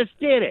 he just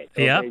did it.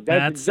 Okay? Yeah,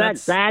 that's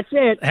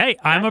it. Hey,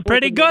 I'm a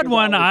pretty good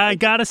one, I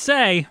gotta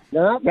say.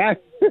 No,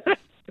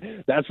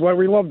 that's why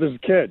we love this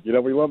kid.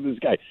 We love this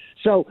guy.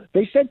 So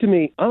they said to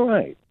me, all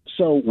right,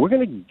 so we're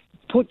going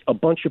to put a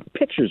bunch of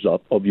pictures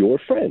up of your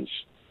friends.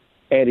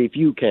 And if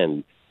you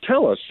can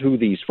tell us who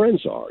these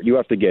friends are, you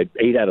have to get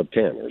 8 out of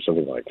 10 or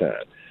something like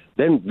that.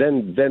 Then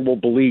we'll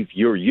believe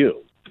you're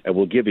you, and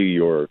we'll give you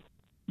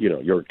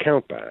your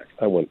account back.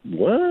 I went,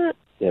 what?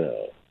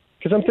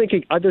 Because I'm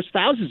thinking there's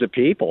thousands of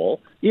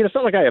people. It's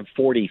not like I have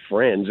 40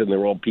 friends and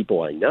they're all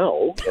people I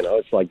know.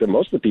 It's like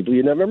most of the people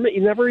you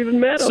never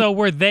even met them. So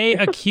were they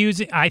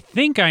accusing? I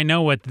think I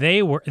know what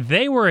they were.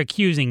 They were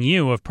accusing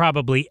you of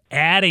probably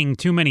adding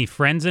too many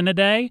friends in a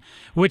day,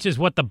 which is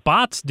what the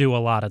bots do a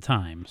lot of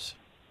times.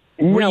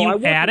 Were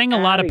you adding a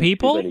lot of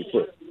people?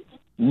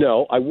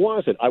 No, I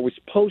wasn't. I was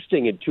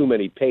posting in too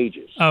many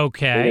pages.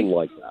 Okay. They didn't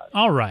like that.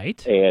 All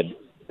right.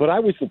 But I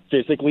was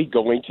physically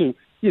going to,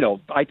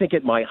 I think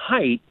at my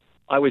height,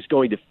 I was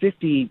going to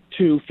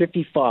 52,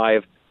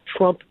 55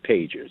 Trump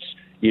pages.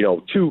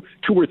 2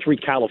 or 3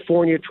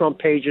 California Trump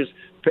pages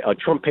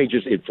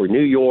for New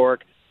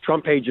York,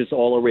 Trump pages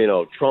all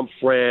around, Trump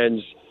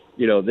friends,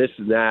 this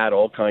and that,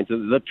 all kinds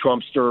of the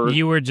Trumpsters.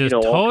 You were just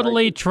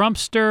totally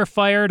Trumpster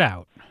fired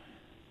out.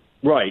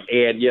 Right,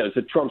 and it's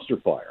a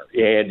Trumpster fire,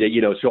 and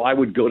so I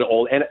would go to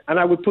all, and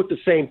I would put the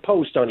same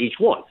post on each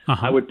one.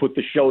 Uh-huh. I would put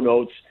the show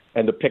notes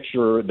and the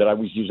picture that I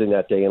was using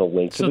that day and a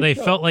link. So to they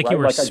show, felt like you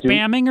were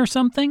spamming or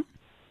something.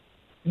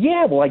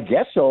 Yeah, well, I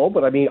guess so,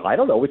 but I mean, I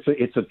don't know.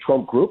 It's a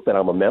Trump group that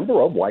I'm a member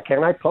of. Why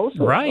can't I post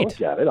it? Right, I don't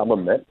get it. I'm a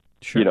member.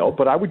 Sure.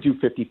 But I would do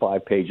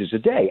 55 pages a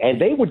day,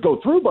 and they would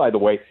go through, by the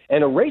way,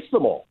 and erase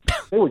them all.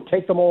 They would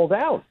take them all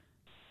down.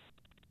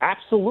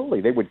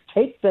 Absolutely, they would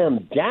take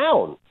them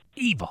down.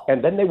 Evil.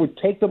 And then they would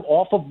take them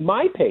off of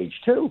my page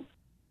too,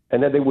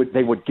 and then they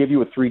would give you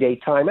a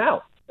 3-day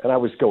timeout. And I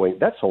was going,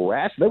 that's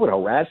harassment. They would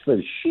harass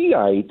the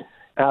Shiite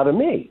out of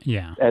me.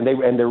 Yeah. And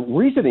their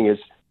reasoning is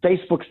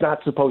Facebook's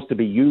not supposed to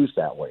be used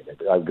that way.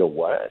 I go,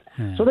 what?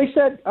 Yeah. So they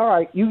said, all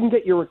right, you can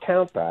get your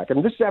account back.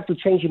 And this is after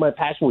changing my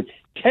password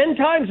 10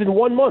 times in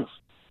 1 month.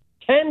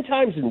 10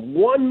 times in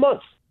 1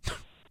 month.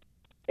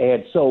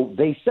 And so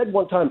they said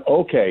one time,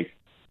 okay,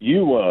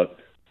 we're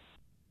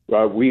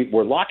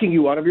locking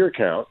you out of your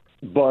account,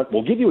 but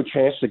we'll give you a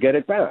chance to get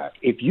it back.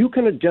 If you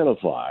can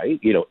identify,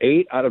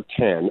 8 out of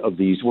 10 of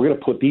these, we're going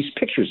to put these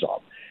pictures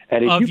up.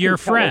 And if of your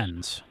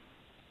friends.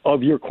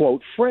 Of your,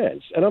 quote,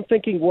 friends. And I'm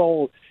thinking,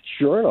 well,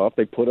 sure enough,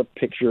 they put up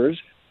pictures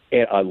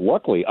And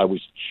luckily, I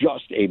was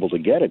just able to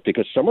get it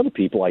because some of the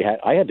people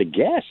I had to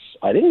guess.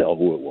 I didn't know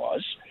who it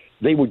was.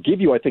 They would give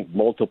you, I think,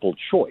 multiple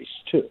choice,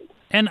 too.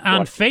 And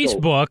on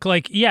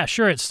Facebook,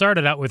 sure, it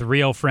started out with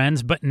real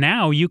friends, but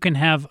now you can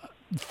have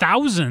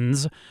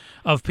thousands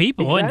of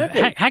people.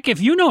 Exactly. And heck,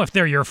 if you know if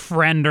they're your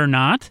friend or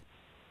not.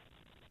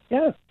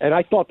 Yeah, and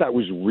I thought that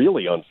was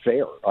really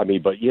unfair. I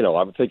mean, but,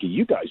 I'm thinking,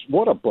 you guys,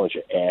 what a bunch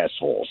of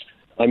assholes.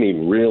 I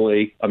mean,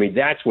 really? I mean,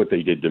 that's what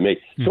they did to me.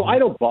 Mm-hmm. So I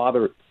don't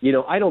bother,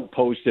 I don't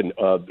post in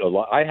a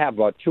lot. I have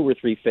 2 or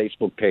 3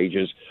 Facebook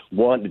pages.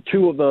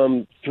 2 of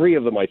them, 3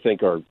 of them, I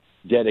think, are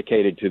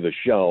dedicated to the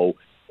show.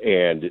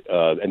 And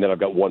then I've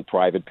got one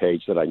private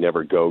page that I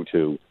never go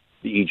to,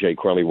 the E.J.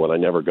 Crummy one. I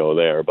never go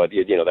there. But,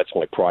 that's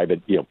my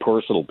private,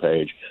 personal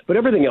page. But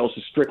everything else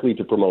is strictly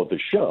to promote the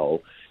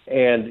show.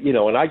 And,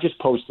 and I just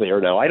post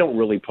there now. I don't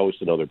really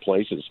post in other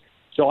places.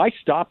 So I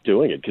stopped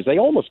doing it because they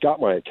almost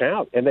got my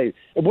account. And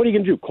what are you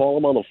going to do? Call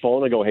them on the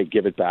phone and go, hey,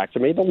 give it back to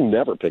me? They'll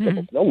never pick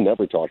up. They'll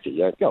never talk to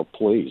you. Go,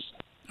 please.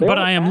 But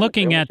I am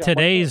looking at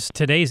today's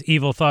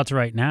Evil Thoughts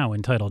right now,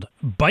 entitled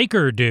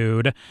Biker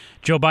Dude.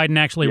 Joe Biden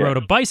actually rode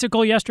a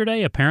bicycle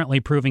yesterday, apparently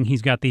proving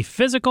he's got the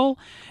physical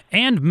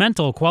and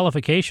mental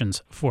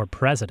qualifications for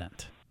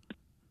president.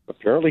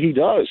 Apparently he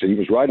does. He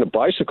was riding a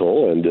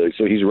bicycle, and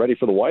so he's ready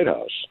for the White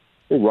House.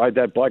 He'll ride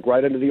that bike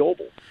right into the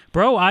Oval.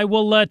 Bro, I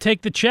will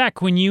take the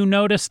check when you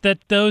notice that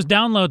those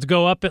downloads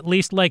go up at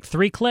least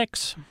 3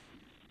 clicks.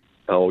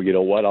 Oh, you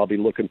know what? I'll be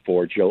looking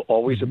for it, Joe.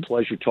 Always a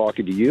pleasure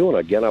talking to you. And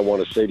again, I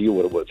want to say to you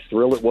what a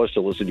thrill it was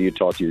to listen to you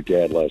talk to your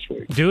dad last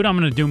week. Dude, I'm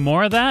going to do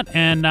more of that.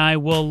 And I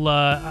will,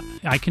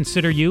 I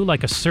consider you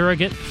like a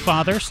surrogate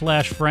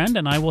father/friend.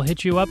 And I will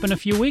hit you up in a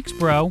few weeks,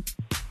 bro.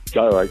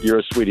 All right. You're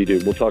a sweetie,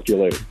 dude. We'll talk to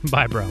you later.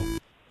 Bye, bro.